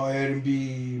Airbnb. No,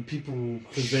 Airbnb people...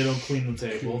 Because they don't clean the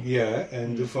table. Yeah,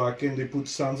 and the fucking... They put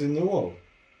stones in the wall.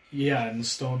 Yeah, in the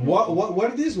stone wall.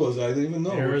 What this was? I don't even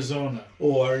know. Arizona.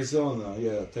 Oh, Arizona.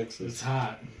 Yeah, Texas. It's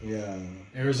hot. Yeah.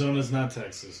 Arizona's not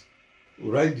Texas.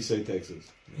 Right beside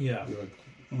Texas. Yeah. You're like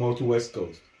more to West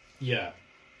Coast. Yeah.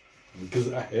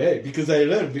 Because I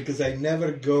learned, because I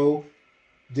never go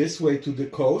this way to the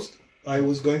coast. I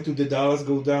was going to the Dallas,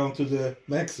 go down to the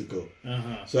Mexico.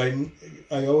 Uh-huh. So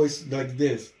I always like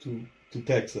this to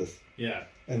Texas. Yeah.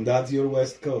 And that's your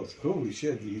West Coast. Holy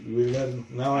shit, we learn.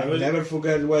 Now I never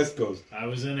forget West Coast. I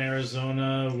was in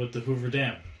Arizona with the Hoover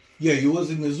Dam. Yeah, you was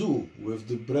in the zoo with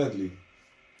the Bradley.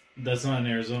 That's not in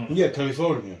Arizona. Yeah,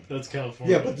 California. That's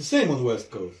California. Yeah, but the same on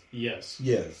West Coast. Yes.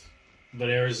 Yes. But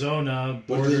Arizona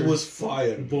But it was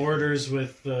fire. borders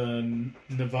with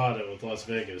Nevada, with Las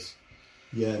Vegas.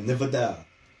 Yeah, Nevada.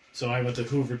 So I went to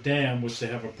Hoover Dam, which they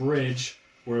have a bridge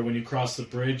where when you cross the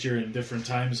bridge, you're in different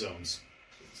time zones.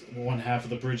 One half of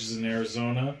the bridge is in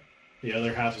Arizona, the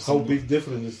other half is How in big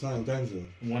difference is time zone?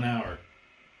 1 hour.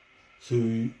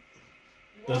 So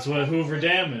That's what Hoover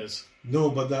Dam is. no,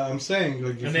 but I'm saying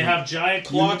like. And they have giant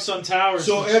clocks on towers.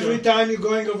 So that every show- time you're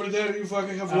going over there, you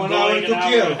fucking have I'm 1 hour going to an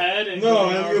hour kill. ahead and No, going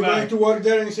an and hour you're back. going to work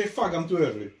there and you say, "Fuck, I'm too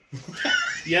early."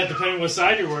 Yeah, depending what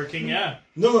side you're working, yeah.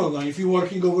 No. If you're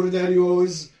working over there, you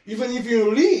always, even if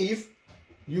you leave,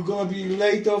 you're gonna be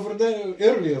late over there,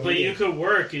 early over But there. you could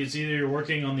work. It's either you're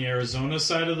working on the Arizona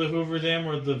side of the Hoover Dam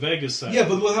or the Vegas side. Yeah,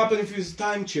 but what happens if it's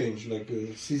time change, like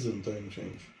a season time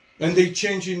change? And they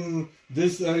change in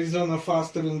this Arizona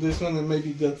faster than this one, and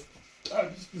maybe that.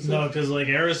 No, because like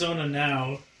Arizona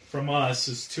now from us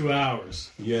is 2 hours.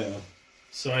 Yeah.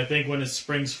 So I think when it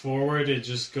springs forward, it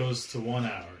just goes to 1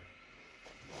 hour.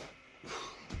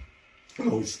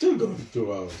 No, it's still gonna be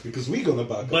 2 hours because we're gonna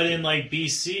back But up. in like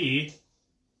BC,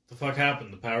 the fuck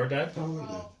happened? The power died?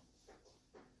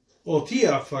 Oh,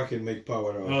 Tia fucking make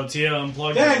power out. Oh, Tia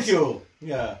unplugged. Thank us. you.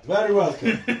 Yeah, very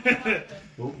welcome.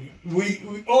 we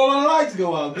all our lights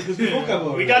go out because we hook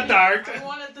up. We got dark. I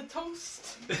wanted the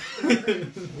toast.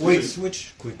 Wait,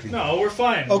 switch quickly. No, we're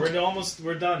fine. Okay.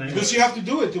 We're done. Anyway. Because you have to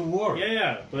do it to work.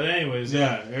 Yeah. But anyways,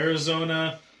 yeah.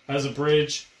 Arizona has a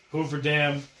bridge. Hoover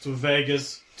Dam to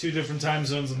Vegas. 2 different time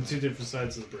zones on 2 different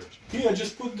sides of the bridge. Here,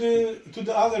 just put to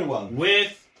the other one.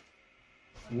 With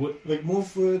Like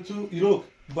move to you look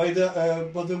by the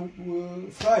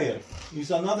fryer.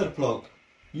 Is another plug.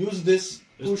 Use this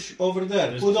push over there.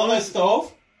 there's Put on a plugs.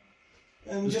 stove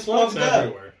and there's just plug plugs there.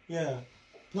 everywhere. Yeah.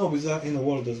 No, because that in the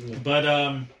wall doesn't. Make. But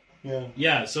Yeah.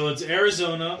 yeah. So it's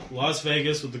Arizona, Las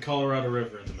Vegas with the Colorado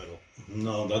River in the middle.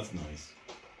 No, that's nice.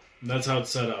 And that's how it's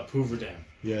set up. Hoover Dam.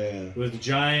 Yeah. With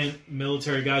giant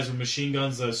military guys with machine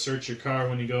guns that search your car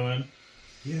when you go in.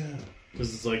 Yeah.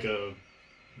 Because it's like a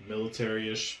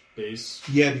military-ish base.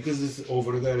 Yeah, because it's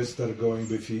over there. It started going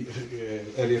with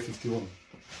Area 51.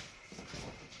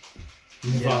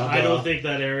 Yeah, I don't think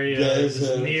that area There's,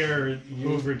 is near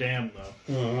Hoover Dam, though.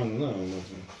 No.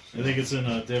 I think it's in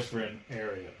a different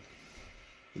area.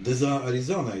 There's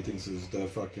Arizona, I think, is the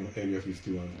fucking Area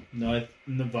 51. No,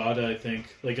 Nevada, I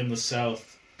think. Like in the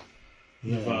south.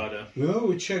 Yeah. Nevada. You know,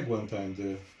 we checked one time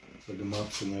the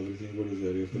maps and everything. What is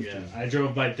Area 51? Yeah, I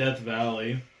drove by Death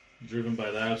Valley. Driven by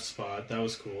that spot. That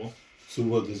was cool. So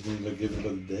what, this means like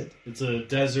everybody dead? It's a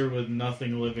desert with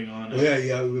nothing living on it. Oh,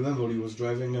 yeah, I remember he was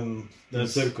driving in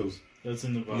circles. That's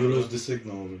in Nevada. You lose the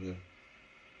signal over there.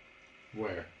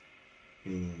 Where?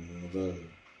 In Nevada.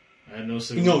 I had no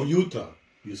signal. No, Utah.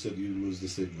 You said you lose the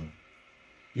signal.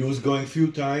 You was going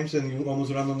few times and you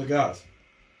almost ran on the gas.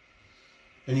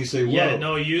 And you say, "Whoa." Yeah,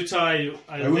 no, Utah. They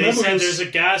remember said this- there's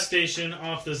a gas station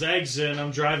off this exit, and I'm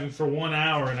driving for 1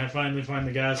 hour, and I finally find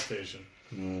the gas station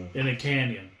No. in a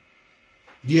canyon.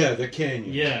 Yeah, the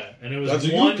canyon. Yeah, and it was That's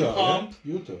one Utah, pump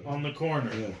yeah? Utah. on the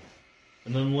corner. Yeah.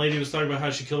 And then the lady was talking about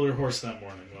how she killed her horse that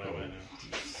morning when I went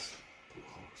in.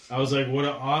 I was like, what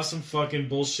an awesome fucking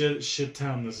bullshit shit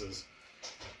town this is.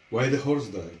 Why the horse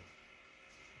died?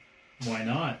 Why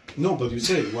not? No, but you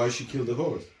say why she killed the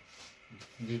horse.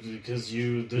 Because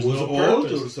there's Was no it old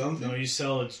purpose. or something? No, you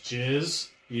sell its jizz,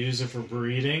 you use it for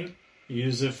breeding, you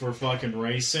use it for fucking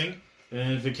racing,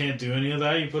 and if it can't do any of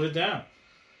that, you put it down.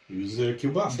 Use the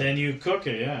kielbasa. Then you cook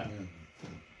it, yeah.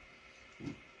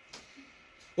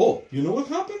 Oh, you know what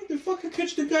happened? They fucking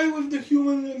catch the guy with the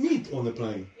human meat on the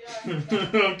plane. Yeah.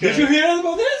 Okay. Did you hear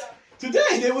about this?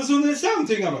 Today there was on the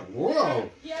something. I'm like, whoa.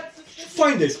 He had suspicious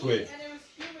Find this meat, quick. And it was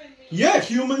human meat. Yeah,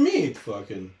 human meat.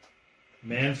 Fucking.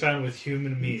 Man found with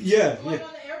human meat. Yeah, Like yeah.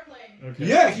 on the airplane. Okay.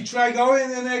 Yeah, he tried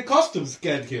going and customs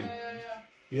scared him.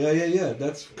 Yeah. Yeah.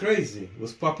 That's crazy. It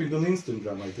was popping on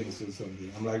Instagram, I think, or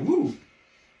something. I'm like, woo.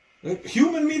 Like,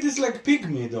 human meat is like pig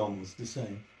meat almost, the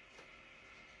same.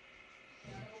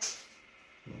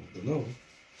 I don't know.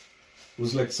 It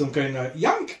was like some kind of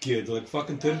young kid, like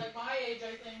fucking Like my age,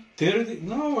 I think. 30.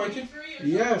 No, I think. 23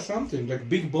 or Yeah, something. something. Like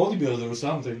big bodybuilder or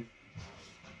something.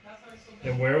 That's why it's so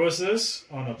big. And where was this?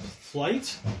 On a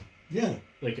flight? Yeah.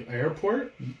 Like an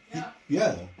airport? Yeah.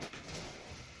 Yeah.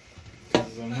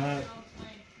 'Cause I'm not...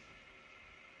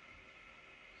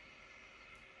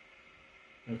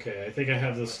 Okay, I think I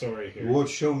have the story here. What?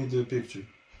 Show me the picture.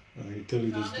 I tell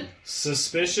you this. Found it?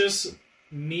 Suspicious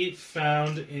meat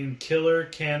found in killer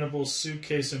cannibal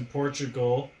suitcase in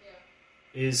Portugal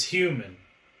is human,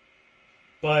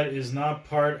 but is not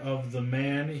part of the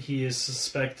man he is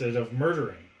suspected of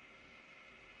murdering.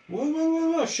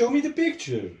 What? Show me the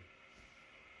picture.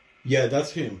 Yeah,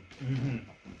 that's him. Mm-hmm.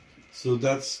 So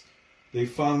that's. They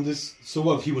found this. So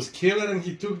what? He was killer and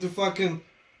he took the fucking.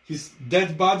 his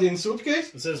dead body in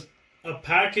suitcase? It says a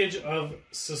package of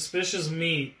suspicious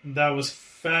meat that was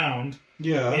found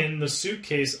Yeah. in the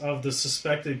suitcase of the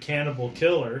suspected cannibal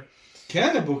killer.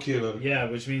 Cannibal killer. Yeah,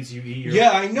 which means you eat your...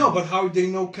 Yeah, I know, but how they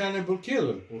know cannibal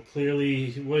killer? Well,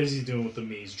 clearly, what is he doing with the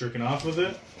meat? He's jerking off with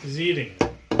it? He's eating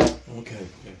it. Okay.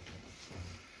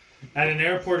 At an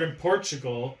airport in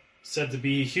Portugal, said to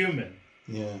be human.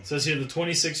 Yeah. It says here the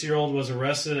 26-year-old was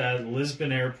arrested at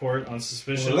Lisbon airport on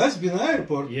suspicion... Well, lesbian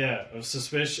airport. Yeah,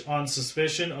 on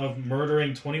suspicion of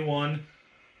murdering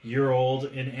 21-year-old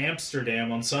in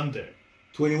Amsterdam on Sunday.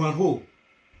 21 who?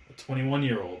 A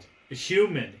 21-year-old. A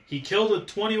human. He killed a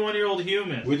 21-year-old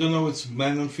human. We don't know it's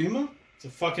man or female? It's a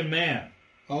fucking man.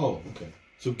 Oh, okay.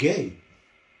 So gay.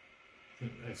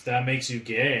 If that makes you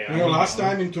gay. I You know, don't last know.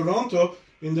 time in Toronto,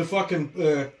 in the fucking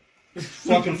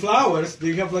flowers,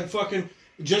 they have like fucking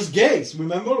just gays.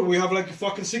 Remember? We have like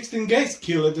fucking 16 gays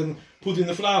killed and put in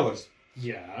the flowers.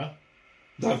 Yeah.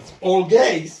 That's all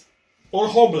gays or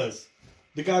homeless.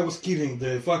 The guy was killing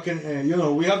the fucking,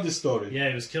 we have this story. Yeah,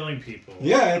 he was killing people.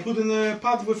 Yeah, and put in a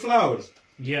pot with flowers.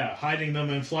 Yeah, hiding them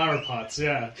in flower pots,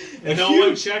 yeah. And And no huge-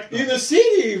 one checked them. In the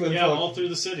city even. Yeah, fuck. all through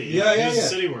the city. Yeah, He was yeah. a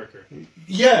city worker.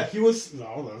 Yeah, he was...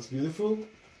 Oh, that's beautiful.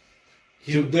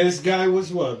 He- So this guy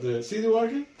was what? The city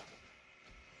worker?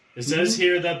 It says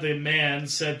here that the man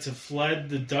said to fled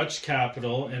the Dutch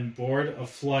capital and board a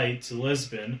flight to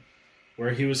Lisbon,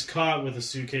 where he was caught with a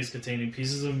suitcase containing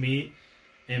pieces of meat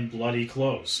and bloody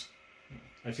clothes.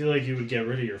 I feel like you would get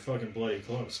rid of your fucking bloody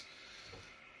clothes.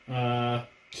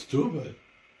 Stupid.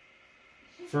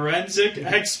 Forensic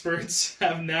experts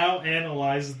have now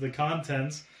analyzed the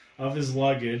contents of his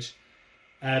luggage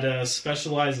at a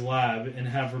specialized lab and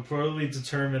have reportedly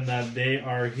determined that they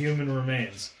are human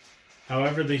remains.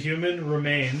 However, the human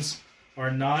remains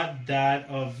are not that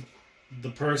of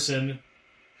the person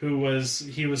he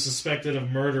was suspected of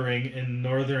murdering in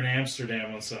northern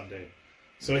Amsterdam on Sunday.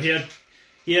 So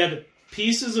he had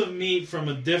pieces of meat from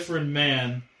a different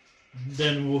man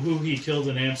than who he killed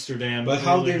in Amsterdam. But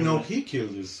how they earlier know in the- he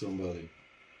killed this somebody?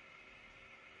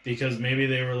 Because maybe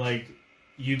they were like,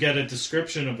 you get a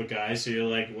description of a guy, so you're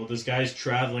like, well, this guy's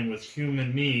traveling with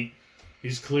human meat.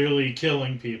 He's clearly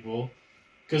killing people.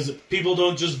 Because people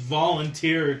don't just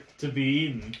volunteer to be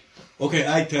eaten. Okay,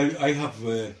 I have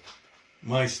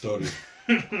my story.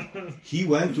 He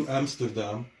went to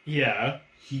Amsterdam. Yeah.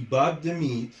 He bought the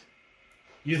meat.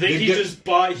 You think They he get- just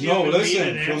bought human No, meat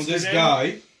listen, in from this Amsterdam?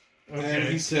 guy,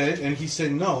 Okay. and he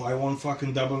said, no, I want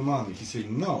fucking double money. He said,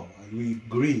 no, we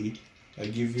agree, I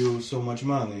give you so much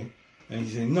money. And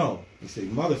he said, no. He said,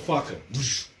 motherfucker.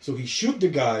 So he shoot the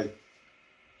guy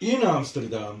in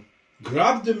Amsterdam,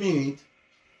 grab the meat,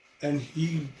 and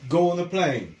he go on a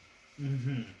plane.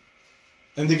 Mm-hmm.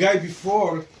 And the guy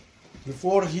before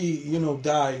he,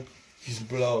 died, his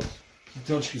blood, he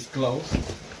touched his clothes.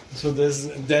 So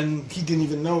then he didn't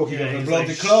even know he had he's bloody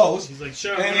like, clothes. He's like,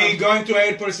 sure. And he going to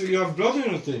airport, so you have blood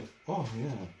in your thing. Oh, yeah.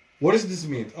 What is this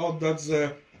meat? Oh,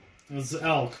 It's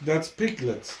elk. that's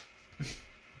piglets.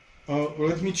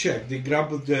 Let me check. They grab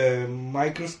the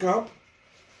microscope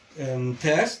and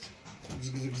test.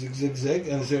 Zig, zig, zig, zig,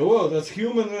 and say, oh, that's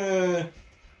human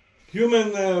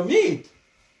meat.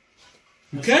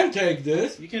 You can't take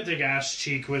this. You can't take ass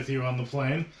cheek with you on the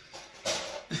plane.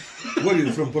 What are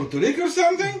you, from Puerto Rico or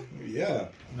something? Yeah.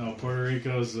 No, Puerto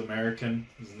Rico is American.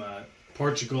 It's not.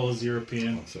 Portugal is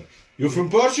European. Oh, sorry. You're from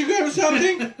Portugal or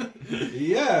something?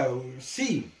 Yeah,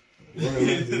 see.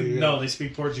 No, they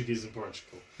speak Portuguese in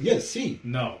Portugal. Yes, see.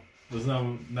 No,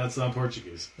 that's not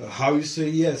Portuguese. How you say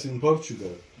yes in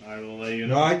Portugal? I will let you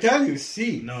know. No, I tell you,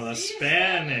 see. No, that's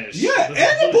Spanish. Yeah, That's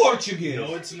and completely- Portuguese.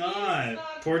 No, it's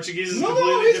not. Portuguese is No,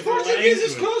 completely it's different Portuguese language.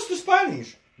 is close to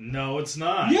Spanish. No, it's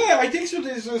not. Yeah, I think so.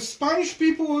 There's Spanish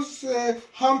people was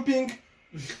humping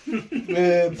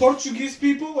Portuguese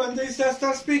people, and they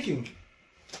start speaking.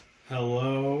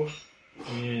 Hello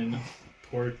in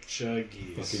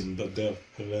Portuguese. Fucking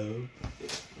hello.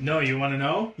 No, you want to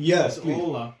know? Yes, It's please.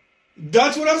 hola.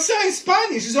 That's what I'm saying.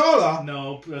 Spanish is hola.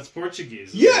 No, that's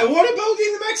Portuguese. Yeah. What about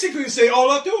in Mexico? You say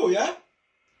hola too, yeah?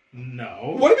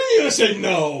 No. What do you mean you say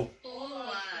no?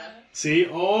 See,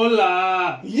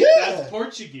 hola. Yeah. That's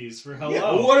Portuguese for hello.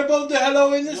 Yeah. What about the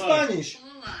hello in the Look. Spanish?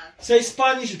 Say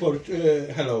Spanish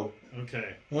hello.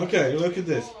 Okay. Okay, look at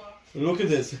this. Look at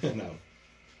this. No.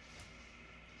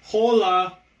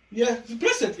 Hola. Yeah,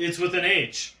 press it. It's with an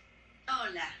H.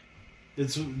 Hola.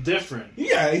 It's different.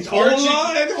 Yeah, it's Portuguese-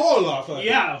 hola and hola. fuck.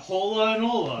 Yeah, hola and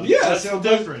hola. Yeah, that's so the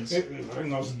difference. I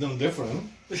know it's done different.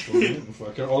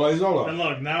 Fucker, hola is hola. And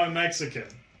look, now I'm Mexican.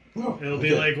 Oh, It'll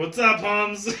be okay. like, what's up,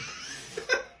 Hums?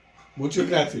 Mucho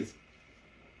gracias.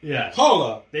 Yeah.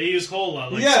 Hola. They use hola,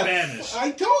 like Yeah, Spanish.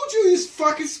 I told you it's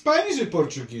fucking Spanish and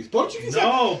Portuguese. Portuguese.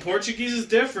 No, Portuguese is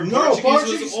different. No, Portuguese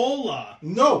Portuguese- was hola.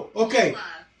 No. Okay.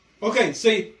 Okay.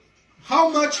 Say, how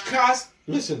much cost?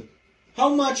 Listen, how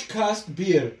much cost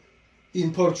beer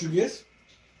in Portuguese?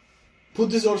 Put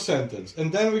this or sentence,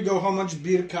 and then we go. How much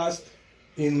beer cost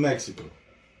in Mexico?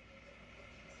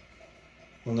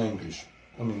 On English.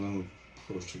 I mean, on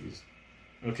Portuguese.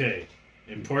 Okay.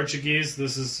 In Portuguese,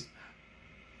 this is...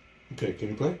 Okay, can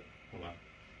you play? Hold on.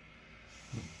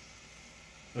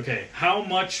 Okay, how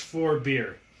much for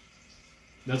beer?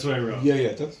 That's what I wrote.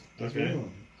 Yeah, that's Okay. what I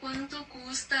want. Quanto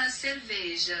custa a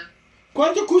cerveja?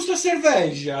 Quanto custa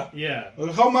cerveja? Yeah.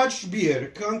 How much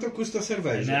beer? Quanto custa And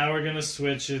cerveja? now we're gonna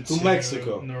switch it To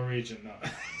Mexico. Norwegian. No.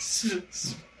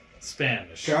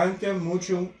 Spanish. Canta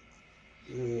mucho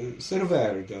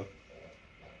cerverto.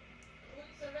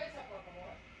 Cerveza, por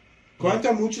favor.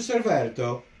 Quanto mucho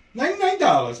cerverto?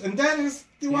 $99, and then it's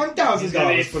He's gonna be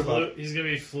 $1,000 per bottle. he's gonna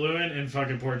be fluent in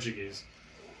fucking Portuguese,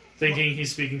 thinking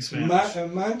he's speaking Spanish.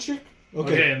 Manchik?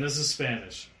 Okay, Okay. and this is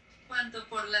Spanish. Quanto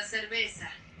por la cerveza?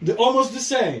 Almost the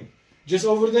same. Just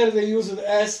over there they use an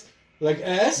S, like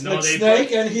No, they snake,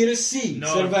 put- and here is C, No,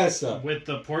 cerveza. with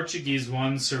the Portuguese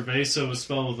one, cerveza was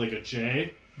spelled with like a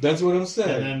J, That's what I'm and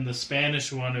saying. then the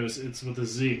Spanish one it's with a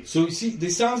Z. So you see, they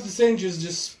sound the same, just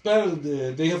spelled.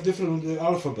 They have different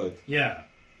alphabet. Yeah,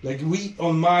 Like we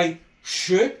on my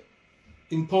sh,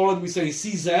 in Poland we say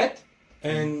CZ,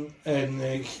 and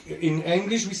in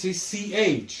English we say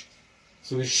CH.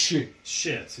 So it's sh,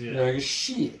 shit. Yeah, like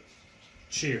shit.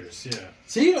 cheers. Yeah,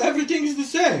 See, everything is the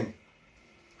same.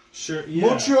 sure. Yeah,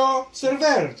 Mucho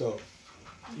cerverto,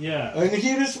 yeah, and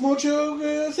here is mucho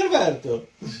cerverto.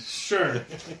 sure.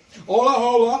 Hola,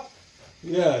 hola.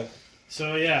 Yeah,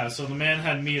 So yeah, so the man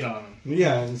had meat on him.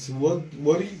 yeah. And so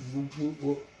what do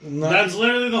you? That's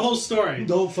literally the whole story.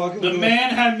 Don't fucking. The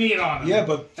man had meat on him. Yeah,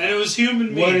 but and it was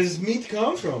human meat where does meat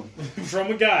come from?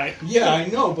 from a guy. Yeah, I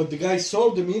know, but the guy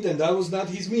sold the meat, and that was not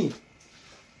his meat.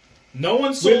 No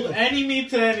one sold Wait. any meat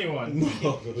to anyone.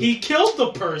 No. He killed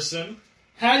the person,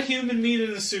 had human meat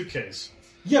in a suitcase,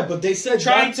 Yeah, but they said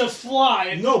trying that, to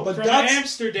fly no, but from that's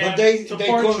Amsterdam but they to they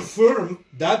Portugal. confirm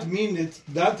that meat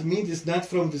is not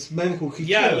from this man who he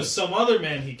Yeah, killed. it was some other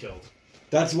man he killed.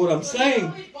 That's what I'm So saying.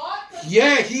 he bought the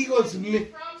Yeah, he was. meat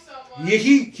from someone. Yeah,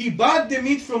 he bought the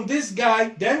meat from this guy,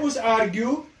 then was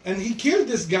argue, and he killed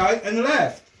this guy and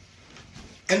left.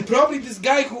 And probably this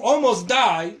guy who almost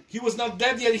died, he was not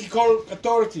dead yet. He called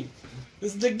authority.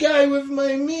 It's the guy with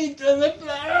my meat and the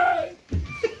blood.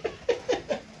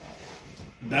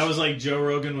 That was like Joe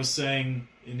Rogan was saying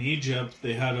in Egypt,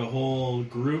 they had a whole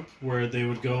group where they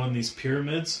would go in these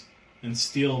pyramids and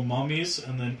steal mummies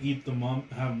and then eat the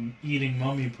have eating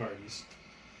mummy parties.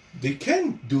 They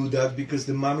can't do that because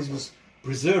the mummies was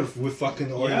preserved with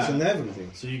fucking oils Yeah. and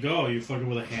everything. So you go, you fucking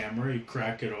with a hammer, you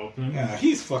crack it open, Yeah,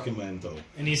 he's fucking mental.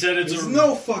 and he said it's There's a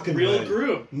no fucking real way.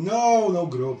 group. No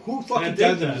group. Who fucking did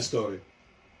told him that. the story?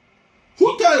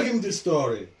 Who told him the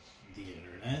story? The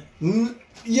internet.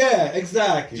 Yeah,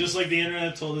 exactly. Just like the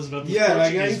internet told us about the yeah,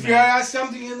 like Portuguese if you man. ask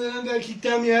something in the internet, he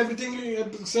tell me everything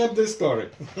except this story.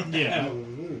 Yeah.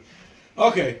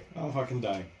 Okay, I'm fucking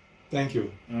dying. Thank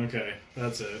you. Okay,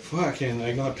 that's it. Fucking,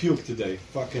 I'm gonna puke today.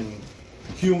 Fucking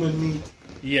human meat.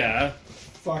 Yeah.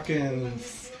 Fucking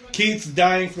kids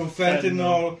dying from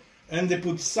fentanyl, and they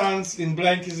put sons in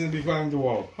blankets and behind the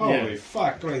wall. Holy Yeah.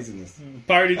 fuck, craziness.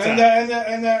 Party time.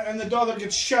 And the daughter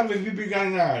gets shot with BB gun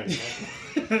in the eye.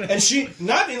 And she,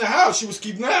 not in the house, she was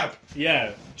kidnapped.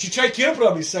 Yeah. She tried to kill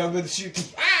probably some, but she.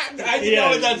 I didn't know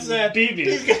what that said.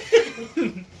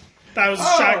 BB. That was a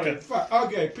Oh, shotgun. fuck.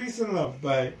 Okay, peace and love.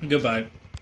 Bye. Goodbye.